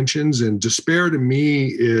Kathy mentions. And despair to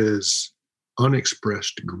me is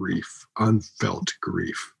unexpressed grief, unfelt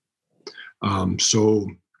grief. So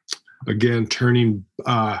again,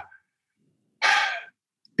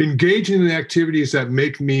 engaging in activities that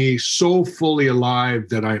make me so fully alive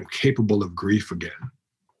that I am capable of grief again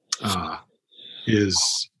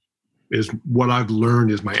is what I've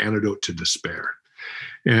learned is my antidote to despair.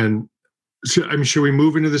 And should we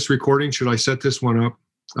move into this recording? Should I set this one up?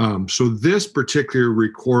 So this particular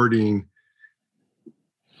recording,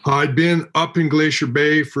 I'd been up in Glacier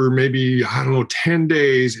Bay for maybe, 10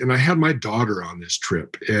 days, and I had my daughter on this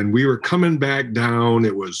trip, and we were coming back down.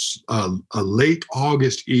 It was a late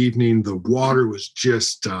August evening. The water was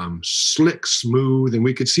just slick, smooth, and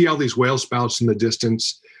we could see all these whale spouts in the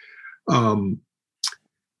distance.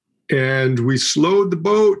 And we slowed the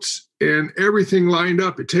boat and everything lined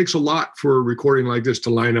up. It takes a lot for a recording like this to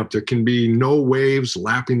line up. There can be no waves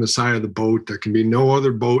lapping the side of the boat. There can be no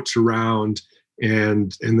other boats around,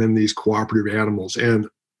 and then these cooperative animals. And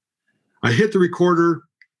I hit the recorder.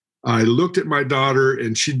 I looked at my daughter,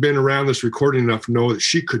 and she'd been around this recording enough to know that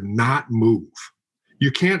she could not move.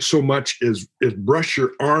 You can't so much as brush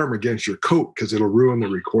your arm against your coat because it'll ruin the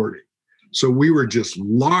recording. So we were just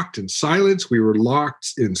locked in silence. We were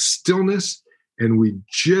locked in stillness, and we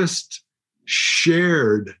just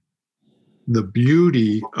shared the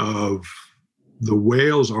beauty of the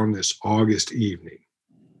whales on this August evening.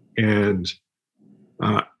 And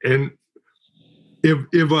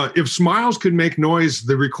if smiles could make noise,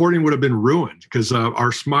 the recording would have been ruined because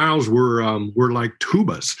our smiles were like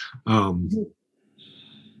tubas.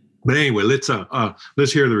 But anyway, let's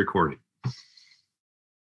hear the recording.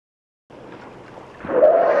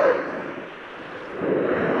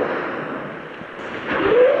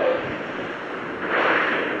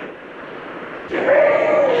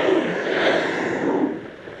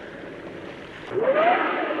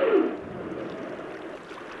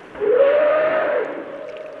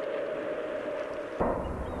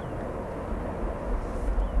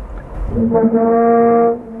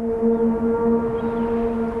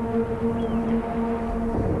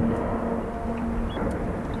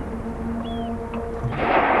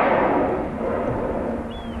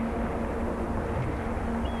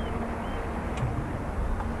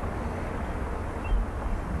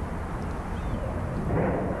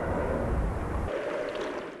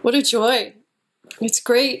 What a joy. It's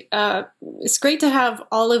great. It's great to have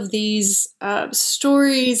all of these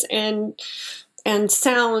stories and and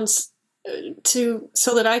sounds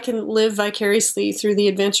so that I can live vicariously through the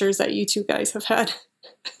adventures that you two guys have had.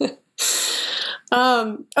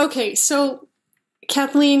 Okay, so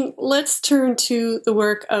Kathleen, let's turn to the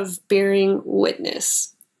work of bearing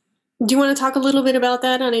witness. Do you want to talk a little bit about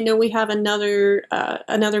that? And I know we have another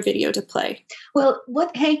video to play. Well,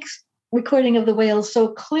 what Hank's recording of the whales so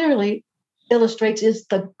clearly illustrates is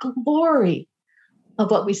the glory of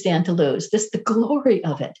what we stand to lose. The glory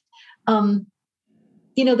of it.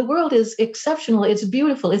 The world is exceptional. It's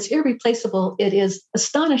beautiful. It's irreplaceable. It is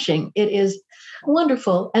astonishing. It is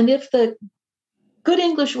wonderful. And if the good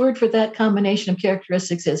English word for that combination of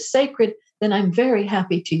characteristics is sacred, then I'm very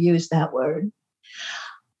happy to use that word.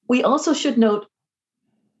 We also should note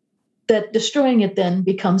that destroying it then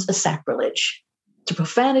becomes a sacrilege. It's a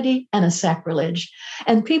profanity and a sacrilege.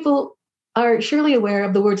 And people are surely aware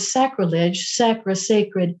of the word sacrilege, sacra,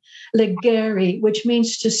 sacred, legere, which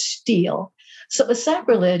means to steal. So a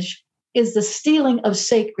sacrilege is the stealing of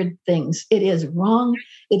sacred things. It is wrong.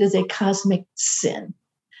 It is a cosmic sin.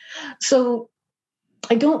 So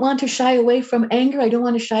I don't want to shy away from anger. I don't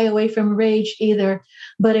want to shy away from rage either,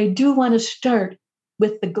 but I do want to start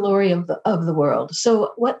with the glory of the world.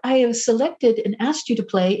 So what I have selected and asked you to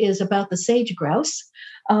play is about the sage grouse.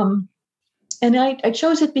 And I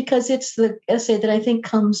chose it because it's the essay that I think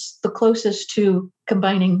comes the closest to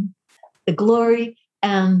combining the glory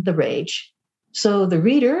and the rage. So the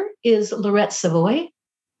reader is Laurette Savoy.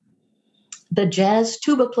 The jazz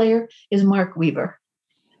tuba player is Mark Weaver.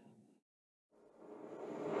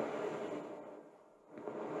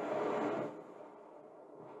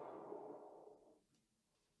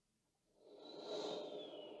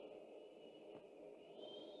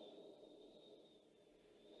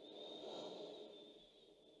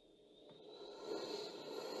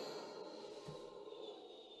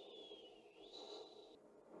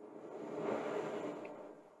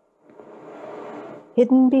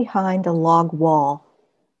 Hidden behind a log wall,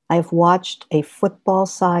 I've watched a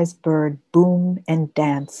football-sized bird boom and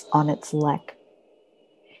dance on its lek.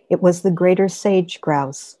 It was the greater sage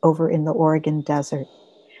grouse over in the Oregon desert,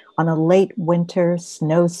 on a late winter,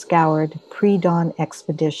 snow-scoured, pre-dawn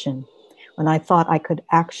expedition, when I thought I could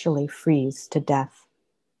actually freeze to death.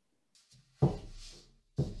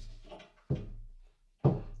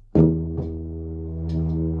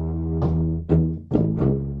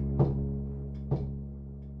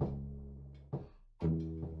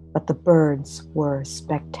 But the birds were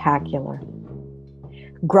spectacular.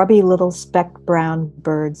 Grubby little speck-brown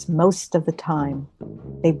birds most of the time.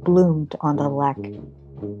 They bloomed on the lek.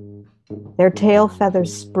 Their tail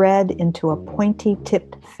feathers spread into a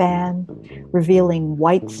pointy-tipped fan, revealing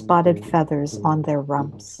white-spotted feathers on their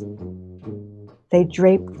rumps. They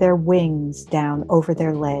draped their wings down over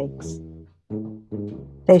their legs.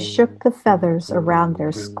 They shook the feathers around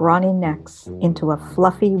their scrawny necks into a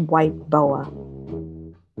fluffy white boa.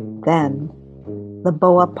 Then, the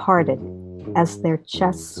boa parted as their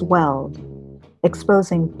chests swelled,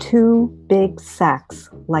 exposing two big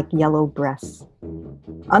sacs like yellow breasts.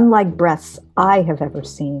 Unlike breasts I have ever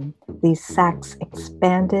seen, these sacs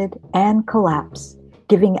expanded and collapsed,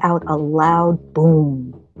 giving out a loud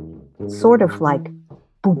boom, sort of like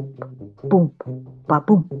boom, boom, ba,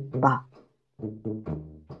 boom, ba.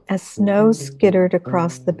 As snow skittered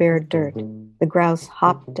across the bare dirt, the grouse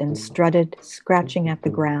hopped and strutted, scratching at the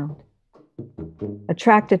ground.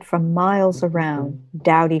 Attracted from miles around,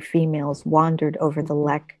 dowdy females wandered over the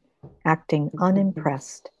lek, acting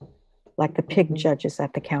unimpressed, like the pig judges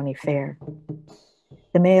at the county fair.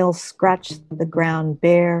 The males scratched the ground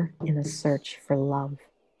bare in a search for love.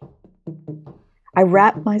 I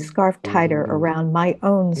wrapped my scarf tighter around my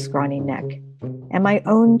own scrawny neck, and my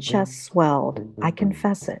own chest swelled, I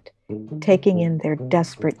confess it, taking in their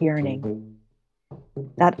desperate yearning.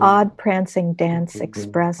 That odd prancing dance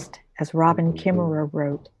expressed, as Robin Kimmerer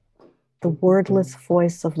wrote, the wordless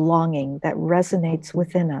voice of longing that resonates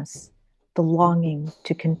within us, the longing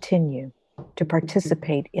to continue, to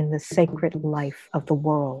participate in the sacred life of the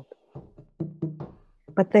world.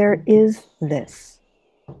 But there is this.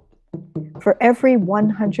 For every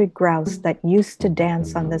 100 grouse that used to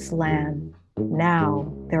dance on this land,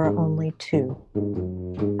 now there are only 2,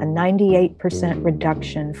 a 98%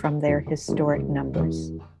 reduction from their historic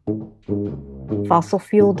numbers. Fossil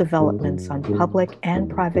fuel developments on public and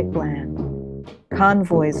private land,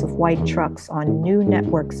 convoys of white trucks on new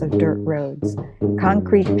networks of dirt roads,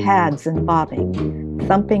 concrete pads and bobbing,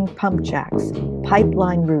 thumping pump jacks,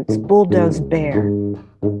 pipeline routes bulldozed bare,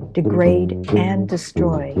 degrade and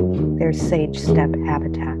destroy their sage steppe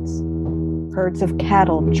habitats. Herds of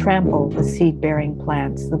cattle trample the seed-bearing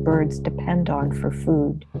plants the birds depend on for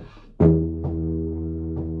food.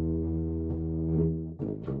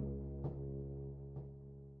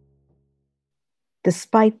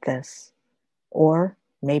 Despite this, or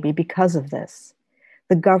maybe because of this,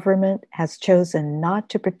 the government has chosen not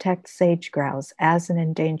to protect sage grouse as an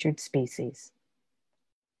endangered species.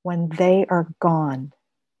 When they are gone,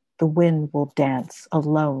 the wind will dance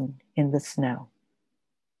alone in the snow.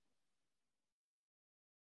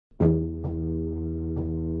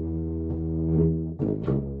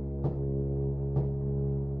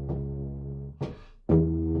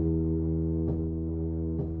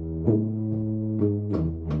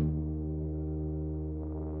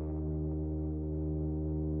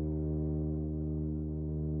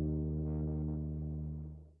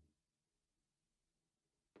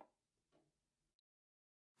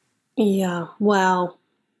 Yeah, wow.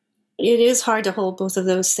 It is hard to hold both of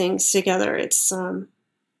those things together. It's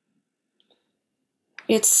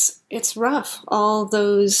rough, all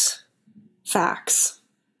those facts,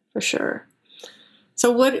 for sure.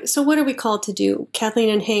 So what are we called to do? Kathleen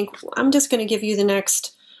and Hank, I'm just going to give you the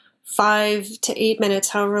next 5 to 8 minutes,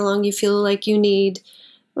 however long you feel like you need.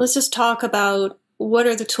 Let's just talk about what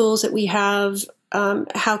are the tools that we have,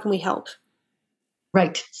 how can we help?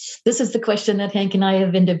 Right. This is the question that Hank and I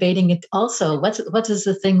have been debating it also. What is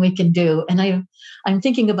the thing we can do? And I'm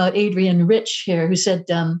thinking about Adrienne Rich here, who said,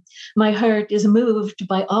 my heart is moved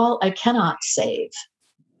by all I cannot save.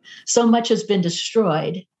 So much has been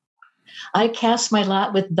destroyed. I cast my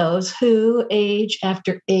lot with those who, age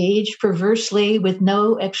after age, perversely, with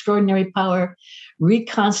no extraordinary power,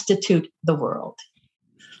 reconstitute the world.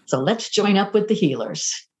 So let's join up with the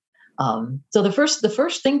healers. So the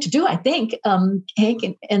first thing to do, I think,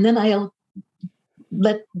 Hank, and then I'll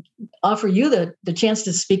offer you the chance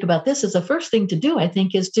to speak about this. Is the first thing to do, I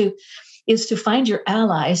think, is to find your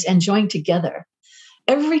allies and join together.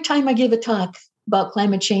 Every time I give a talk about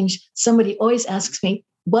climate change, somebody always asks me,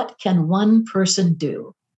 what can one person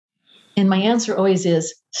do? And my answer always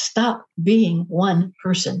is, stop being one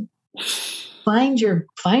person. Find your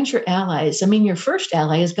allies. I mean, your first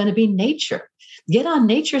ally is going to be nature. Get on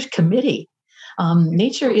nature's committee.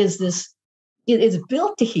 Nature is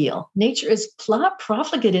built to heal. Nature is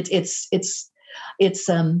profligate. It's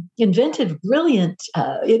inventive, brilliant.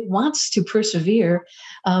 It wants to persevere.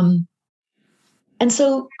 And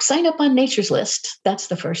so sign up on Nature's List. That's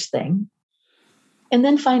the first thing. And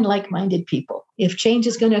then find like-minded people. If change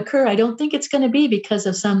is going to occur, I don't think it's going to be because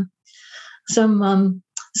of some sudden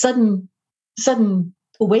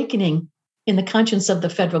awakening in the conscience of the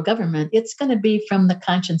federal government. It's going to be from the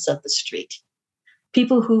conscience of the street.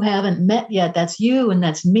 People who haven't met yet, that's you and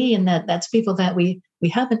that's me, and that's people that we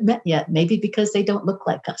haven't met yet, maybe because they don't look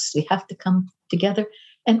like us. We have to come together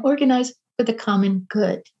and organize for the common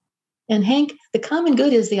good. And Hank, the common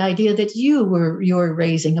good is the idea that you're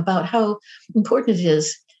raising about how important it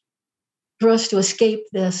is for us to escape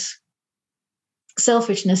this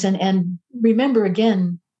selfishness and remember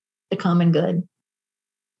again the common good.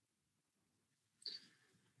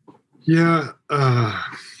 Yeah,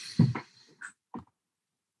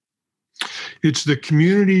 it's the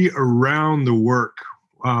community around the work,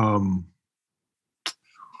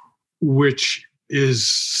 which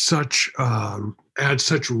is adds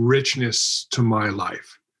such richness to my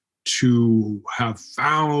life. To have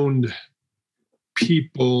found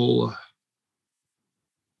people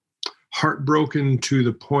heartbroken to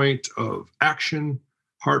the point of action,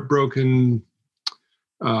 heartbroken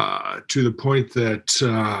to the point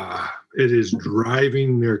that it is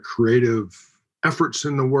driving their creative efforts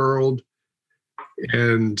in the world.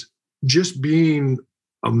 And just being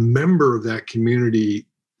a member of that community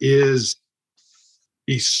is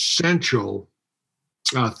essential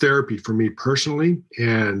therapy for me personally.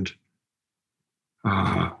 And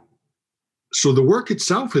so the work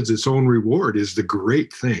itself is its own reward, is the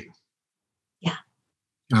great thing.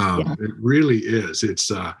 It really is. It's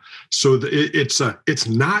it's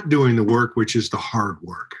not doing the work, which is the hard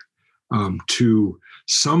work, to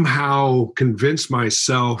somehow convince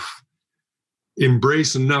myself,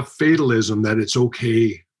 embrace enough fatalism that it's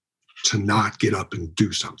okay to not get up and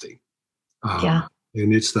do something.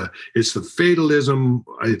 And it's the fatalism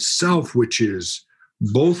itself, which is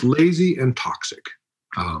both lazy and toxic.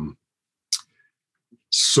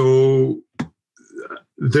 So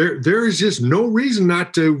there is just no reason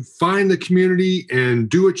not to find the community and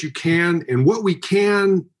do what you can. And what we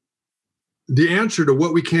can, the answer to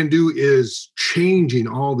what we can do is changing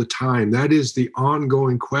all the time. That is the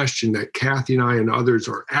ongoing question that Kathy and I and others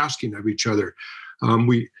are asking of each other.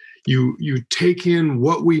 You take in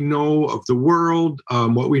what we know of the world,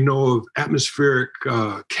 what we know of atmospheric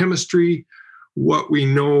chemistry, what we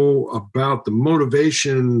know about the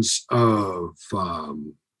motivations of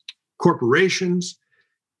corporations,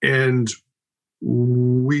 and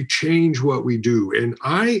we change what we do. And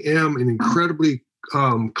I am an incredibly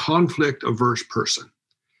conflict averse person.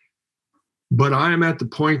 But I am at the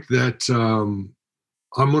point that I'm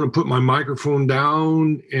going to put my microphone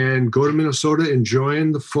down and go to Minnesota and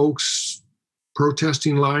join the folks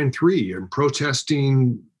protesting Line 3 and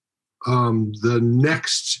protesting the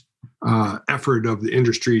next effort of the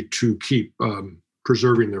industry to keep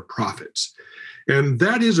preserving their profits. And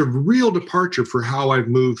that is a real departure for how I've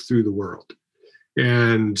moved through the world.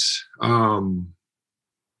 And,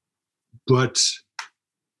 but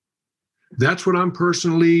that's what I'm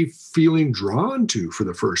personally feeling drawn to for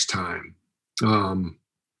the first time.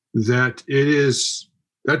 That it is,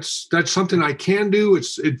 that's something I can do.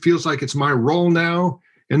 It feels like it's my role now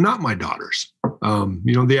and not my daughter's.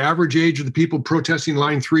 The average age of the people protesting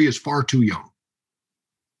Line 3 is far too young.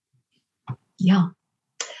 Yeah,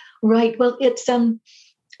 right. Well, it's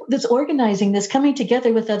this organizing, this coming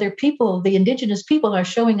together with other people, the indigenous people are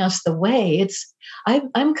showing us the way.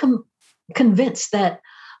 I'm convinced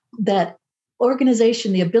that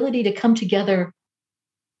organization, the ability to come together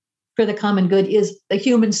for the common good, is a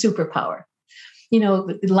human superpower.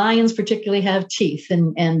 Lions particularly have teeth,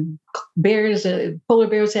 and bears, polar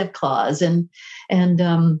bears have claws, and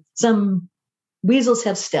some weasels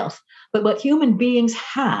have stealth. But what human beings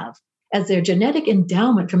have as their genetic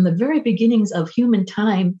endowment from the very beginnings of human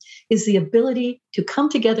time is the ability to come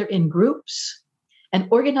together in groups and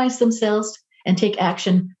organize themselves and take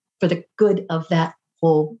action for the good of that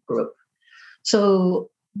whole group. So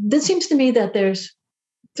this seems to me that there's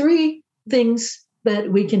 3 things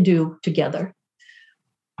that we can do together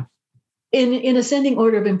in ascending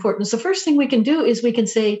order of importance. The first thing we can do is we can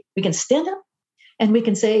stand up and we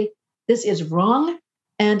can say, this is wrong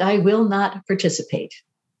and I will not participate.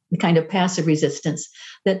 The kind of passive resistance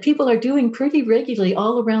that people are doing pretty regularly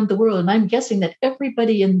all around the world. And I'm guessing that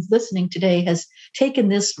everybody listening today has taken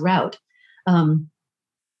this route.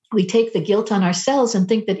 We take the guilt on ourselves and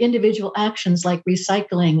think that individual actions like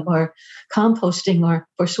recycling or composting or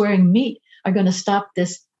forswearing meat are going to stop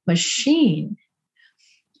this machine.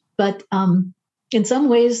 But in some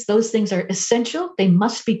ways, those things are essential. They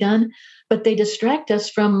must be done, but they distract us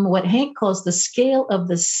from what Hank calls the scale of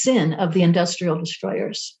the sin of the industrial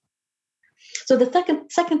destroyers. So the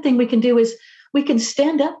second thing we can do is we can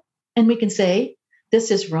stand up and we can say,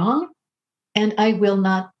 this is wrong, and I will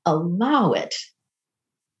not allow it.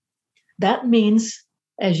 That means,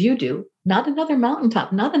 as you do, not another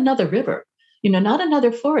mountaintop, not another river, not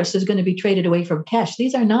another forest is going to be traded away for cash.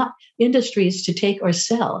 These are not industries to take or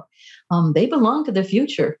sell. They belong to the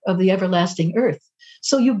future of the everlasting earth.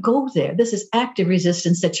 So you go there. This is active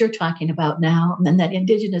resistance that you're talking about now, and that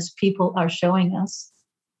indigenous people are showing us.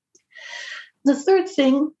 The third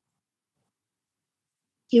thing,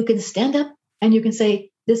 you can stand up and you can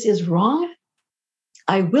say, this is wrong.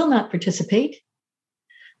 I will not participate.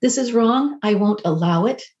 This is wrong. I won't allow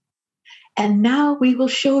it. And now we will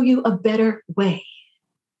show you a better way.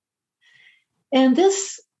 And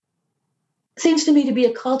this seems to me to be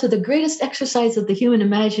a call to the greatest exercise of the human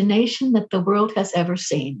imagination that the world has ever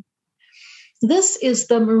seen. This is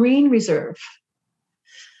the marine reserve.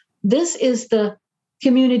 This is the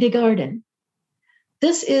community garden.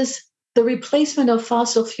 This is the replacement of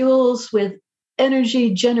fossil fuels with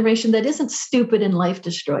energy generation that isn't stupid and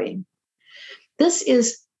life-destroying. This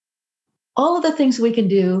is all of the things we can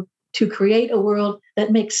do to create a world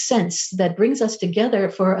that makes sense, that brings us together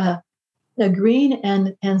for a green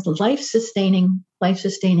and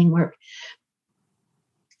life-sustaining work.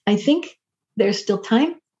 I think there's still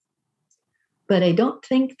time, but I don't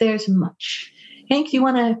think there's much. Hank, you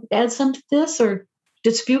want to add something to this or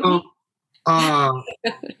dispute me?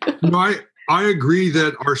 I agree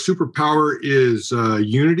that our superpower is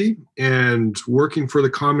unity and working for the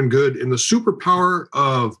common good. And the superpower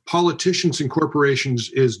of politicians and corporations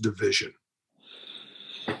is division.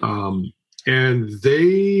 And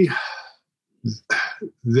they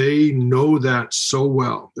know that so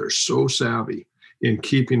well. They're so savvy in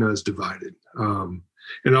keeping us divided. And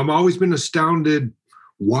I've always been astounded.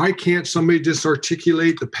 Why can't somebody just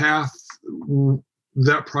articulate the path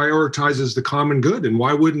that prioritizes the common good? And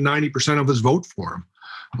why wouldn't 90% of us vote for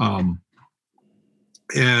him?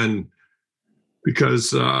 And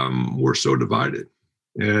because we're so divided.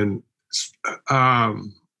 And our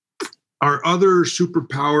other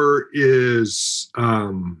superpower is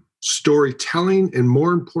storytelling, and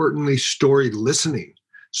more importantly, story listening.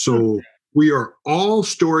 So we are all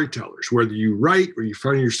storytellers, whether you write or you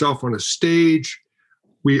find yourself on a stage.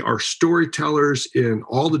 We are storytellers in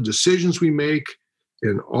all the decisions we make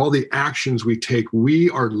and all the actions we take.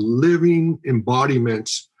 We are living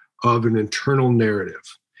embodiments of an internal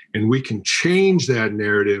narrative. And we can change that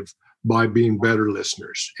narrative by being better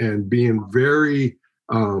listeners and being very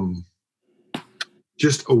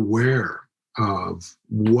just aware of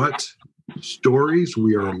what stories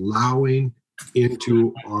we are allowing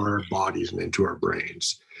into our bodies and into our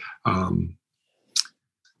brains.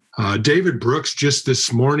 David Brooks just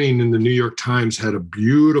this morning in the New York Times had a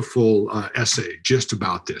beautiful essay just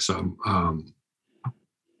about this,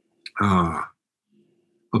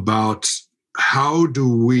 about how do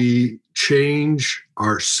we change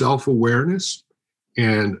our self-awareness,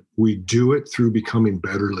 and we do it through becoming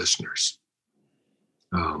better listeners.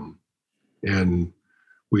 And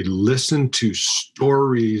we listen to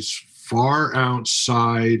stories far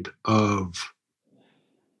outside of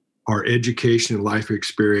our education and life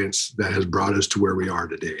experience that has brought us to where we are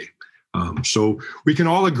today. So we can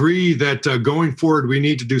all agree that going forward, we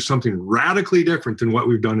need to do something radically different than what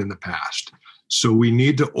we've done in the past. So we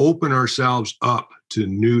need to open ourselves up to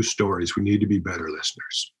new stories. We need to be better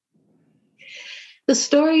listeners. The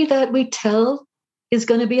story that we tell is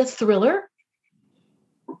going to be a thriller.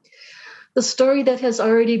 The story that has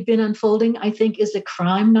already been unfolding, I think, is a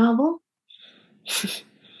crime novel.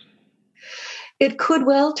 It could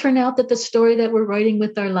well turn out that the story that we're writing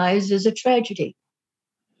with our lives is a tragedy.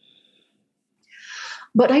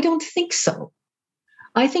 But I don't think so.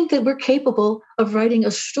 I think that we're capable of writing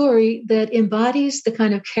a story that embodies the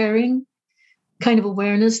kind of caring, kind of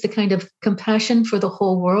awareness, the kind of compassion for the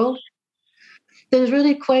whole world. That is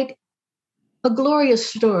really quite a glorious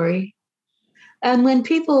story. And when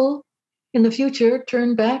people in the future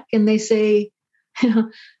turn back and they say,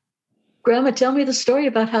 Grandma, tell me the story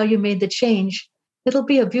about how you made the change, it'll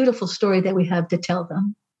be a beautiful story that we have to tell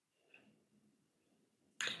them.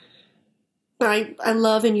 I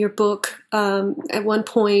love in your book, at one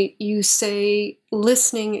point you say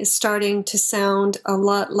listening is starting to sound a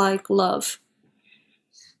lot like love.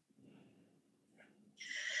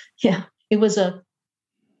 Yeah, it was a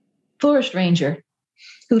forest ranger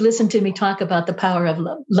who listened to me talk about the power of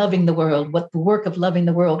loving the world, what the work of loving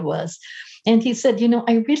the world was. And he said,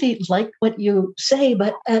 I really like what you say,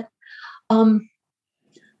 but I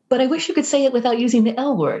wish you could say it without using the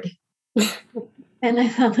L word. And I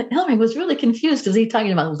thought, I was really confused. Is he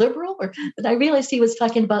talking about liberal? But I realized he was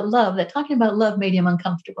talking about love, that talking about love made him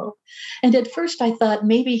uncomfortable. And at first I thought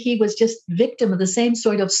maybe he was just victim of the same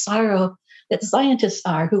sort of sorrow that scientists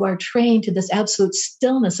are, who are trained to this absolute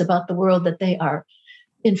stillness about the world that they are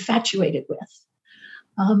infatuated with.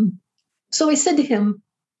 So I said to him,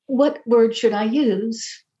 what word should I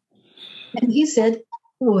use? And he said,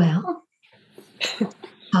 well,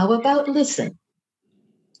 how about listen?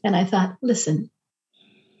 And I thought, listen,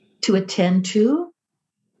 to attend to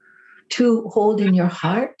hold in your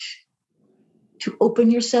heart, to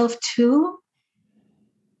open yourself to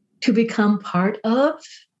become part of.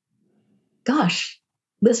 Gosh,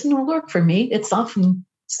 listen will work for me. It's often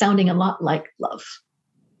sounding a lot like love.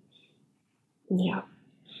 Yeah.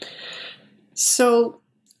 So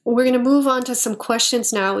we're going to move on to some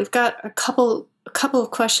questions now. We've got a couple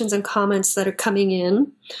of questions and comments that are coming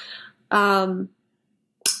in.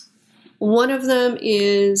 One of them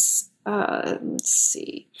is, let's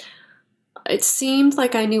see. It seemed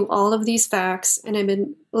like I knew all of these facts, and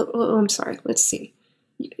I'm sorry. Let's see.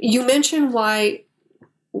 You mentioned why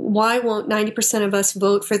won't 90% of us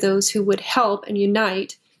vote for those who would help and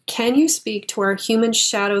unite? Can you speak to our human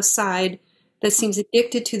shadow side that seems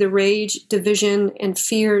addicted to the rage, division, and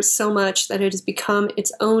fear so much that it has become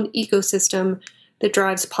its own ecosystem that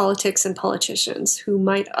drives politics and politicians who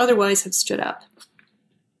might otherwise have stood up?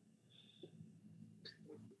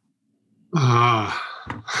 I'll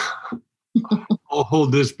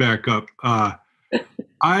hold this back up.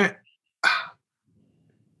 I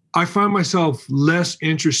find myself less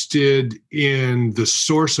interested in the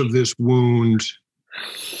source of this wound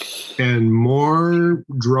and more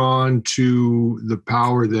drawn to the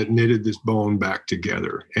power that knitted this bone back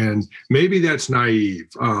together. And maybe that's naive.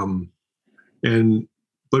 But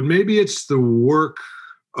maybe it's the work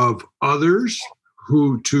of others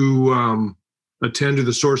who to attend to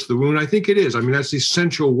the source of the wound. I think it is. I mean, that's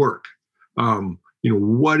essential work.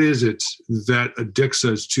 What is it that addicts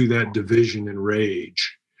us to that division and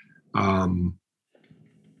rage? And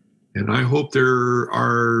I hope there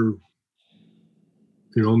are,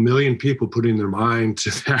 a million people putting their mind to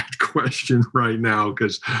that question right now,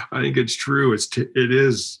 because I think it's true. It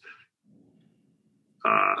is.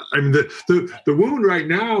 The wound right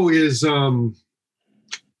now is the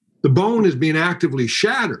bone is being actively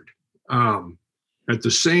shattered. At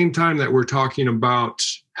the same time that we're talking about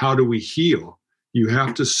how do we heal, you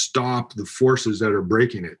have to stop the forces that are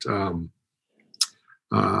breaking it.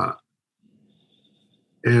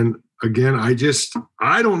 And again,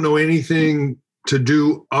 I don't know anything to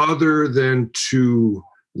do other than to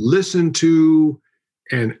listen to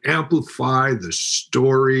and amplify the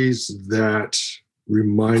stories that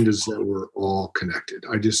remind us that we're all connected.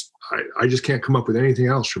 I just can't come up with anything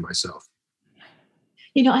else for myself.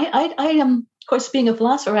 I am, of course, being a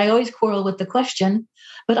philosopher, I always quarrel with the question,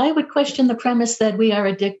 but I would question the premise that we are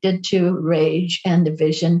addicted to rage and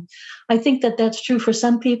division. I think that that's true for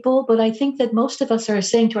some people, but I think that most of us are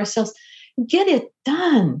saying to ourselves, get it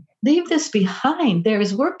done. Leave this behind. There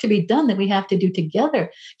is work to be done that we have to do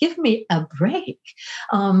together. Give me a break.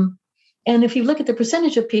 And if you look at the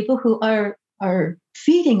percentage of people who are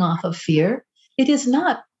feeding off of fear, it is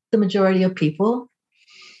not the majority of people.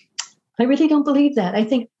 I really don't believe that. I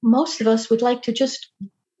think most of us would like to just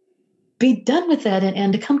be done with that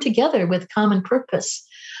and to come together with common purpose.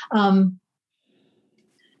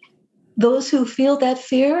 Those who feel that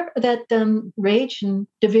fear, that rage and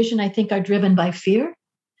division, I think are driven by fear.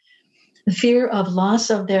 The fear of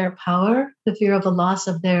loss of their power, the fear of the loss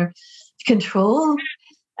of their control.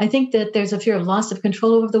 I think that there's a fear of loss of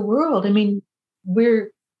control over the world. I mean,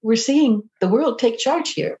 we're seeing the world take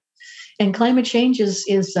charge here. And climate change is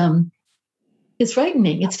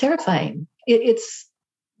frightening. It's terrifying. It's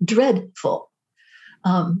dreadful.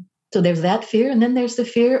 So there's that fear. And then there's the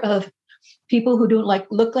fear of people who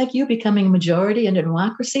don't look like you becoming a majority in a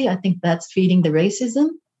democracy. I think that's feeding the racism.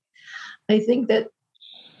 I think that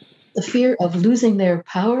the fear of losing their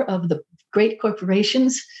power of the great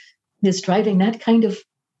corporations is driving that kind of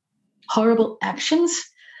horrible actions.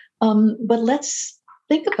 But let's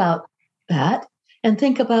think about that and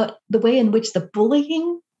think about the way in which the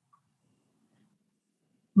bullying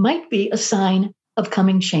might be a sign of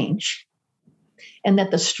coming change. And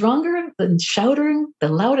that the stronger the shouting, the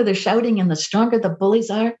louder the shouting, and the stronger the bullies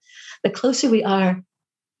are, the closer we are.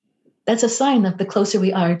 That's a sign that the closer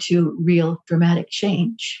we are to real dramatic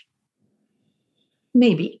change.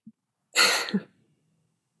 Maybe.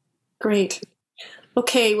 Great.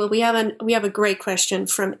 Okay, well, we have a great question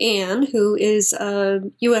from Anne, who is a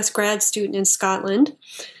U.S. grad student in Scotland.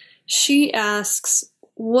 She asks,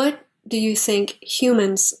 what do you think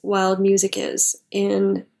humans' wild music is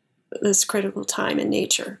in this critical time in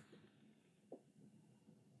nature?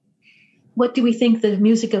 What do we think the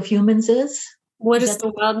music of humans is? What is the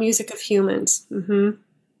wild music of humans? Mm-hmm.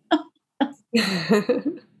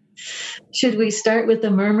 Should we start with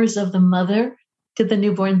the murmurs of the mother to the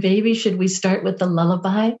newborn baby? Should we start with the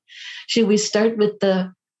lullaby? Should we start with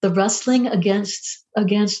the rustling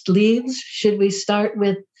against leaves? Should we start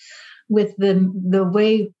with the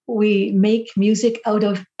way we make music out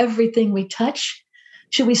of everything we touch?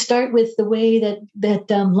 Should we start with the way that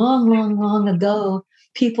long ago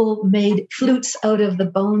people made flutes out of the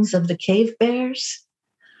bones of the cave bears?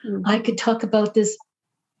 Mm-hmm. I could talk about this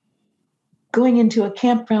going into a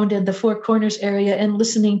campground in the Four Corners area and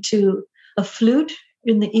listening to a flute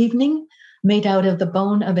in the evening made out of the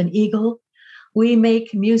bone of an eagle. We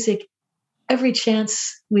make music every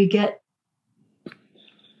chance we get.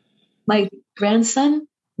 My grandson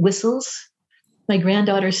whistles. My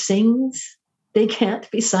granddaughter sings. They can't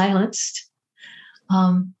be silenced,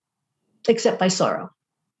 except by sorrow.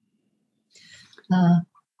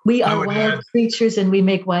 We are wild creatures and we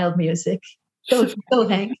make wild music. Go,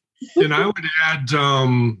 Hank. And I would add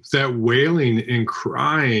that wailing and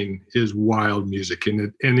crying is wild music,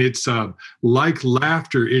 and it's like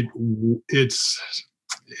laughter. Its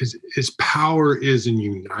power is in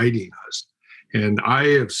uniting us. And I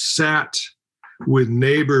have sat with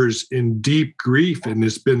neighbors in deep grief, and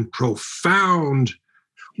it's been profound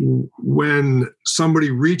when somebody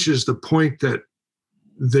reaches the point that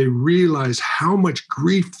they realize how much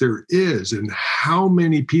grief there is and how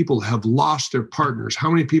many people have lost their partners, how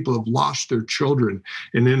many people have lost their children.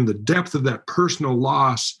 And in the depth of that personal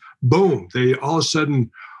loss, boom, they all of a sudden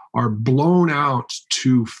are blown out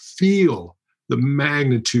to feel the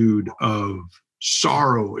magnitude of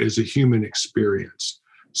sorrow as a human experience.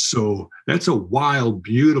 So that's a wild,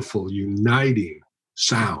 beautiful, uniting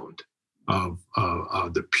sound of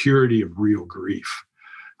the purity of real grief.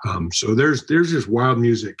 So there's just wild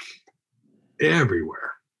music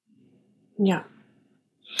everywhere. Yeah.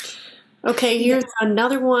 Okay, here's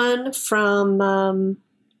another one from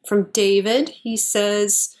David. He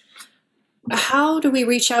says, how do we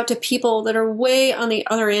reach out to people that are way on the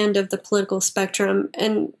other end of the political spectrum?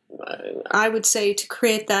 And I would say to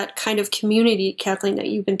create that kind of community, Kathleen, that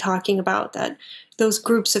you've been talking about, that those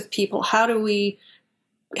groups of people, how do we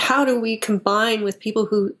combine with people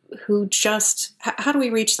who just, how do we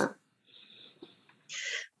reach them?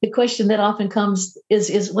 The question that often comes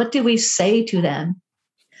is what do we say to them?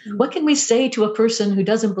 What can we say to a person who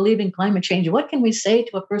doesn't believe in climate change? What can we say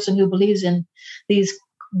to a person who believes in these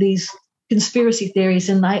conspiracy theories?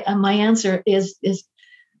 And my answer is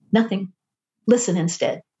nothing. Listen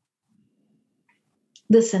instead.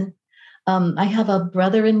 Listen. I have a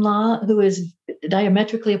brother-in-law who is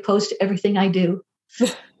diametrically opposed to everything I do.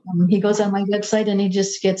 He goes on my website and he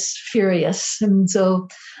just gets furious. And so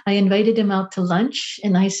I invited him out to lunch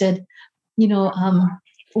and I said,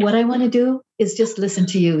 what I want to do is just listen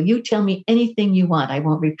to you. You tell me anything you want. I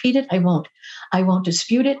won't repeat it. I won't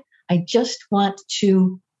dispute it. I just want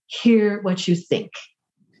to hear what you think.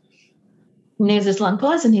 And there's this long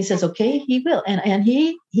pause and he says, okay, he will. And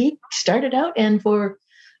he started out, and for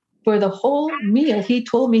the whole meal, he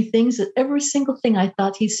told me things that every single thing I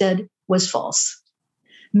thought he said was false.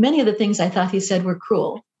 Many of the things I thought he said were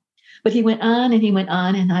cruel. But he went on and he went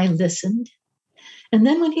on, and I listened. And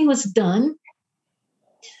then when he was done,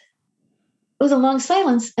 it was a long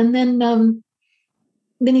silence. And then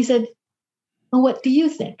he said, well, what do you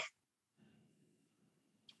think?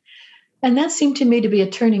 And that seemed to me to be a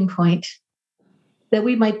turning point that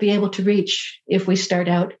we might be able to reach if we start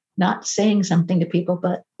out not saying something to people,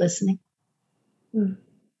 but listening.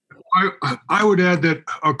 I would add that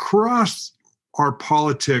across our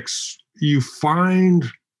politics, you find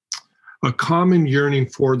a common yearning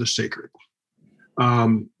for the sacred.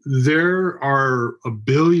 There are 1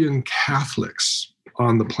 billion Catholics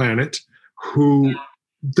on the planet who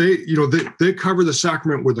they cover the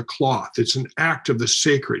sacrament with a cloth. It's an act of the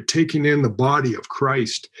sacred, taking in the body of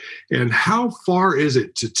Christ. And how far is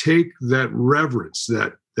it to take that reverence,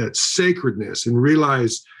 that sacredness, and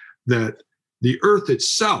realize that the earth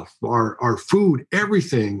itself, our food,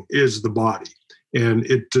 everything is the body, and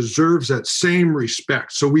it deserves that same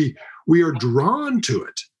respect. So we are drawn to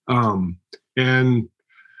it, and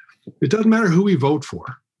it doesn't matter who we vote for.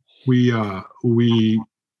 We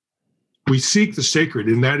seek the sacred,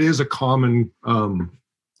 and that is a common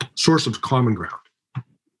source of common ground.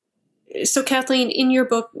 So, Kathleen, in your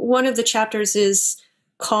book, one of the chapters is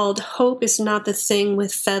called "Hope is Not the Thing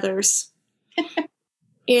with Feathers."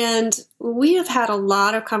 And we have had a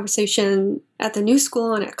lot of conversation at the New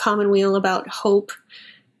School and at Commonweal about hope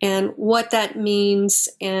and what that means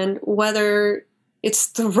and whether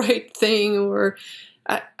it's the right thing. Or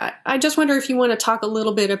I just wonder if you want to talk a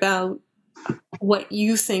little bit about what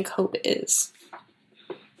you think hope is.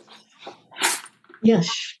 Yes.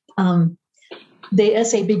 The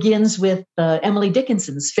essay begins with Emily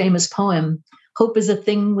Dickinson's famous poem, "Hope is a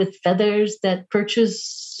thing with feathers that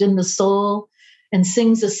perches in the soul and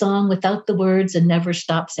sings a song without the words and never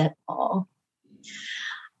stops at all."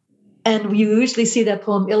 And you usually see that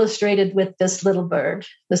poem illustrated with this little bird,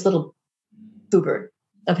 this little bluebird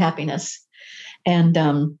of happiness. And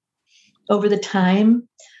over the time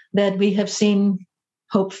that we have seen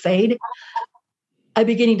hope fade, I'm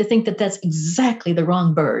beginning to think that that's exactly the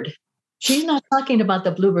wrong bird. She's not talking about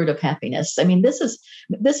the bluebird of happiness. I mean, this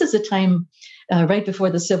is a time right before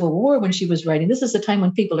the Civil War when she was writing. This is a time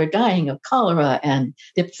when people are dying of cholera and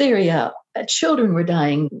diphtheria. Children were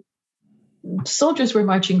dying. Soldiers were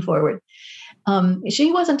marching forward.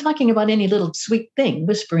 She wasn't talking about any little sweet thing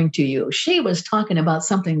whispering to you. She was talking about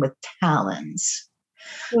something with talons.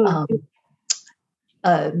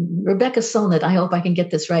 Rebecca Solnit, I hope I can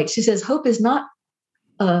get this right. She says, hope is not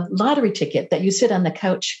a lottery ticket that you sit on the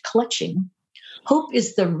couch clutching. Hope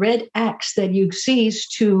is the red axe that you seize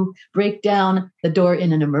to break down the door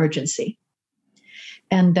in an emergency.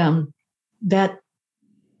 And that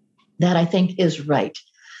I think is right.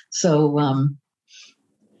 So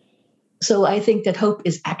I think that hope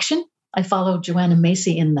is action. I follow Joanna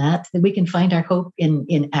Macy in that we can find our hope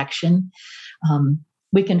in action.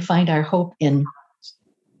 We can find our hope in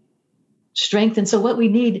strength. And so what we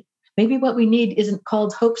need isn't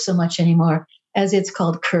called hope so much anymore as it's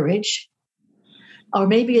called courage. Or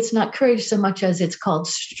maybe it's not courage so much as it's called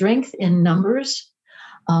strength in numbers.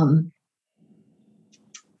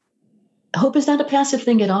 Hope is not a passive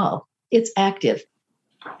thing at all. It's active.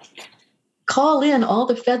 Call in all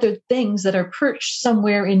the feathered things that are perched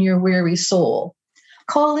somewhere in your weary soul.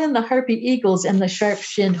 Call in the harpy eagles and the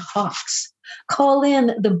sharp-shinned hawks. Call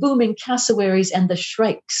in the booming cassowaries and the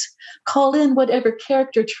shrikes. Call in whatever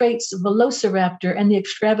character traits Velociraptor and the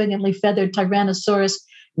extravagantly feathered Tyrannosaurus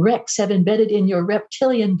Rex have embedded in your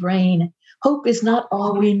reptilian brain. Hope is not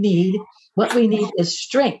all we need. What we need is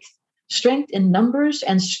strength. Strength in numbers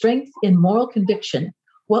and strength in moral conviction.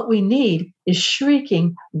 What we need is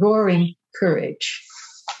shrieking, roaring courage.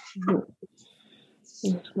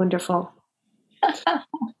 Wonderful.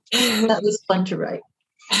 That was fun to write.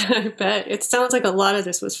 I bet. It sounds like a lot of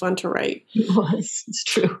this was fun to write. It was. It's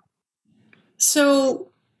true.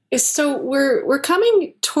 So So we're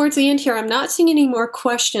coming towards the end here. I'm not seeing any more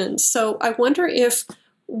questions. So I wonder if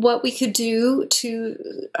what we could do to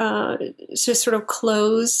sort of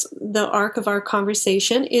close the arc of our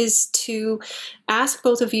conversation is to ask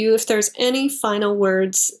both of you if there's any final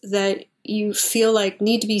words that you feel like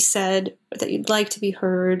need to be said, or that you'd like to be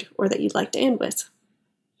heard, or that you'd like to end with.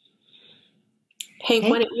 Hank,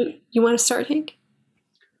 why don't you want to start, Hank?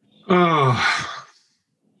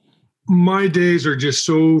 My days are just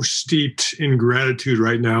so steeped in gratitude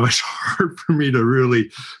right now. It's hard for me to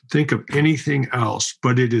really think of anything else,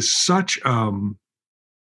 but it is such a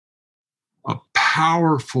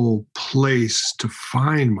powerful place to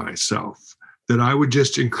find myself that I would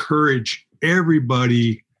just encourage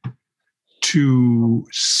everybody to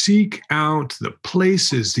seek out the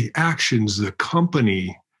places, the actions, the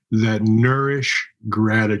company that nourish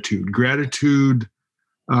gratitude. Gratitude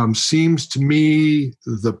seems to me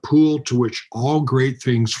the pool to which all great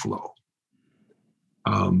things flow.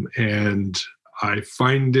 And I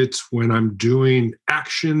find it when I'm doing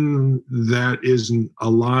action that isn't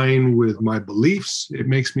aligned with my beliefs. It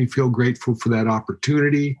makes me feel grateful for that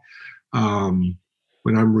opportunity. When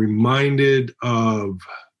I'm reminded of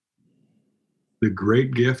the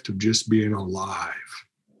great gift of just being alive.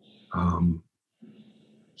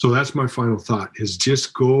 So that's my final thought, is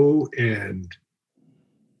just go and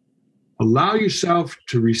allow yourself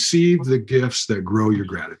to receive the gifts that grow your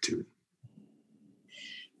gratitude.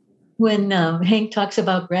 When Hank talks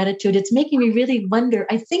about gratitude, it's making me really wonder.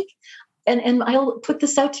 I think, and I'll put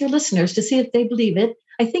this out to your listeners to see if they believe it,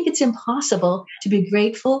 I think it's impossible to be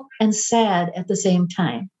grateful and sad at the same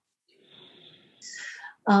time.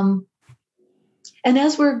 And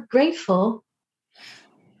as we're grateful,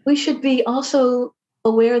 we should be also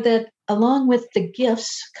aware that along with the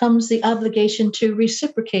gifts comes the obligation to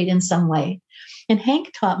reciprocate in some way. And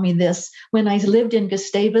Hank taught me this when I lived in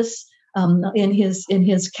Gustavus, in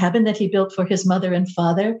his cabin that he built for his mother and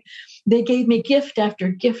father. They gave me gift after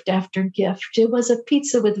gift after gift. It was a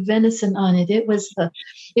pizza with venison on it. It was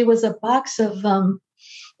a box of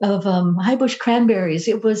highbush cranberries.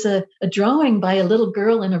 It was a drawing by a little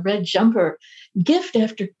girl in a red jumper. Gift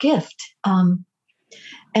after gift. And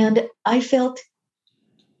I said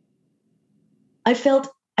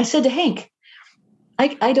to Hank,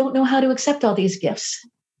 I don't know how to accept all these gifts.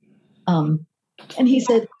 And he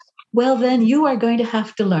said, well, then you are going to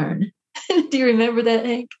have to learn. Do you remember that,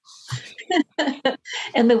 Hank?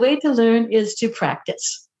 And the way to learn is to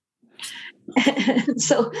practice. And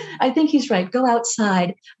so I think he's right. Go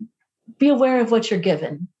outside. Be aware of what you're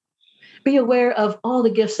given. Be aware of all the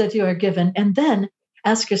gifts that you are given. And then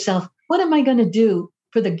ask yourself, what am I going to do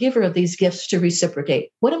for the giver of these gifts to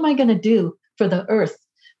reciprocate? What am I going to do for the earth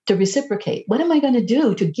to reciprocate? What am I going to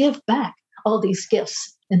do to give back all these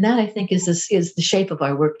gifts? And that, I think, is the shape of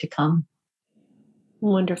our work to come.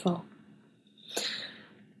 Wonderful.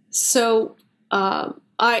 So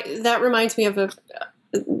that reminds me of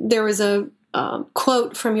there was a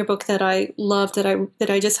quote from your book that I love that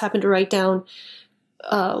I just happened to write down.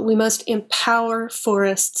 We must empower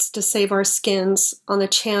forests to save our skins on the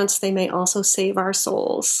chance they may also save our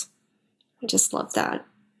souls. I just love that.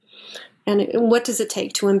 And what does it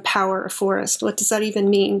take to empower a forest? What does that even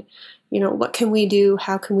mean? What can we do?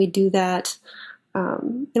 How can we do that?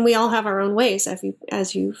 And we all have our own ways,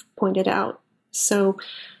 as you've pointed out. So,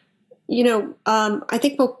 I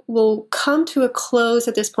think we'll come to a close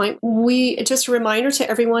at this point. Just a reminder to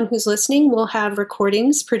everyone who's listening, we'll have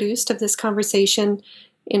recordings produced of this conversation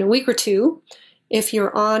in a week or two. If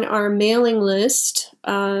you're on our mailing list,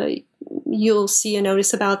 you'll see a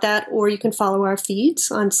notice about that, or you can follow our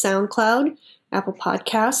feeds on SoundCloud, Apple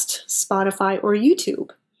Podcast, Spotify, or YouTube.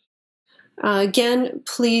 Again,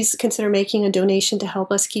 please consider making a donation to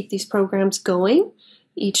help us keep these programs going.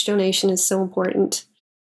 Each donation is so important.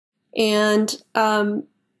 And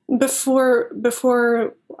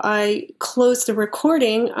before I close the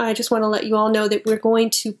recording, I just want to let you all know that we're going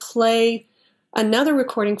to play another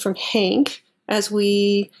recording from Hank as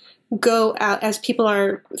we go out, as people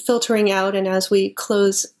are filtering out, and as we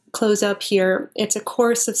close up here. It's a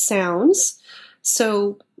chorus of sounds.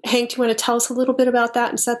 So, Hank, do you want to tell us a little bit about that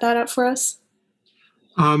and set that up for us?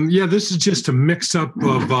 This is just a mix-up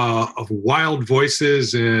of wild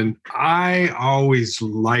voices, and I always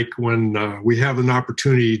like when we have an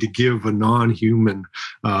opportunity to give a non-human,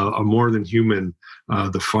 a more than human,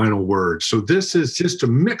 the final word. So this is just a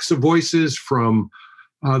mix of voices from,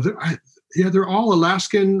 they're all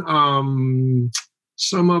Alaskan.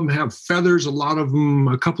 Some of them have feathers,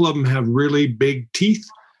 a couple of them have really big teeth.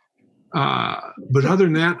 But other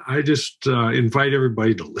than that, I just invite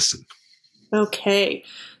everybody to listen. Okay,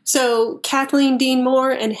 So Kathleen Dean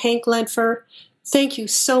Moore and Hank Lentfer, thank you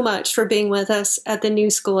so much for being with us at the New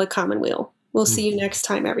School at Commonweal. We'll see you next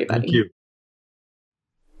time, everybody. Thank you.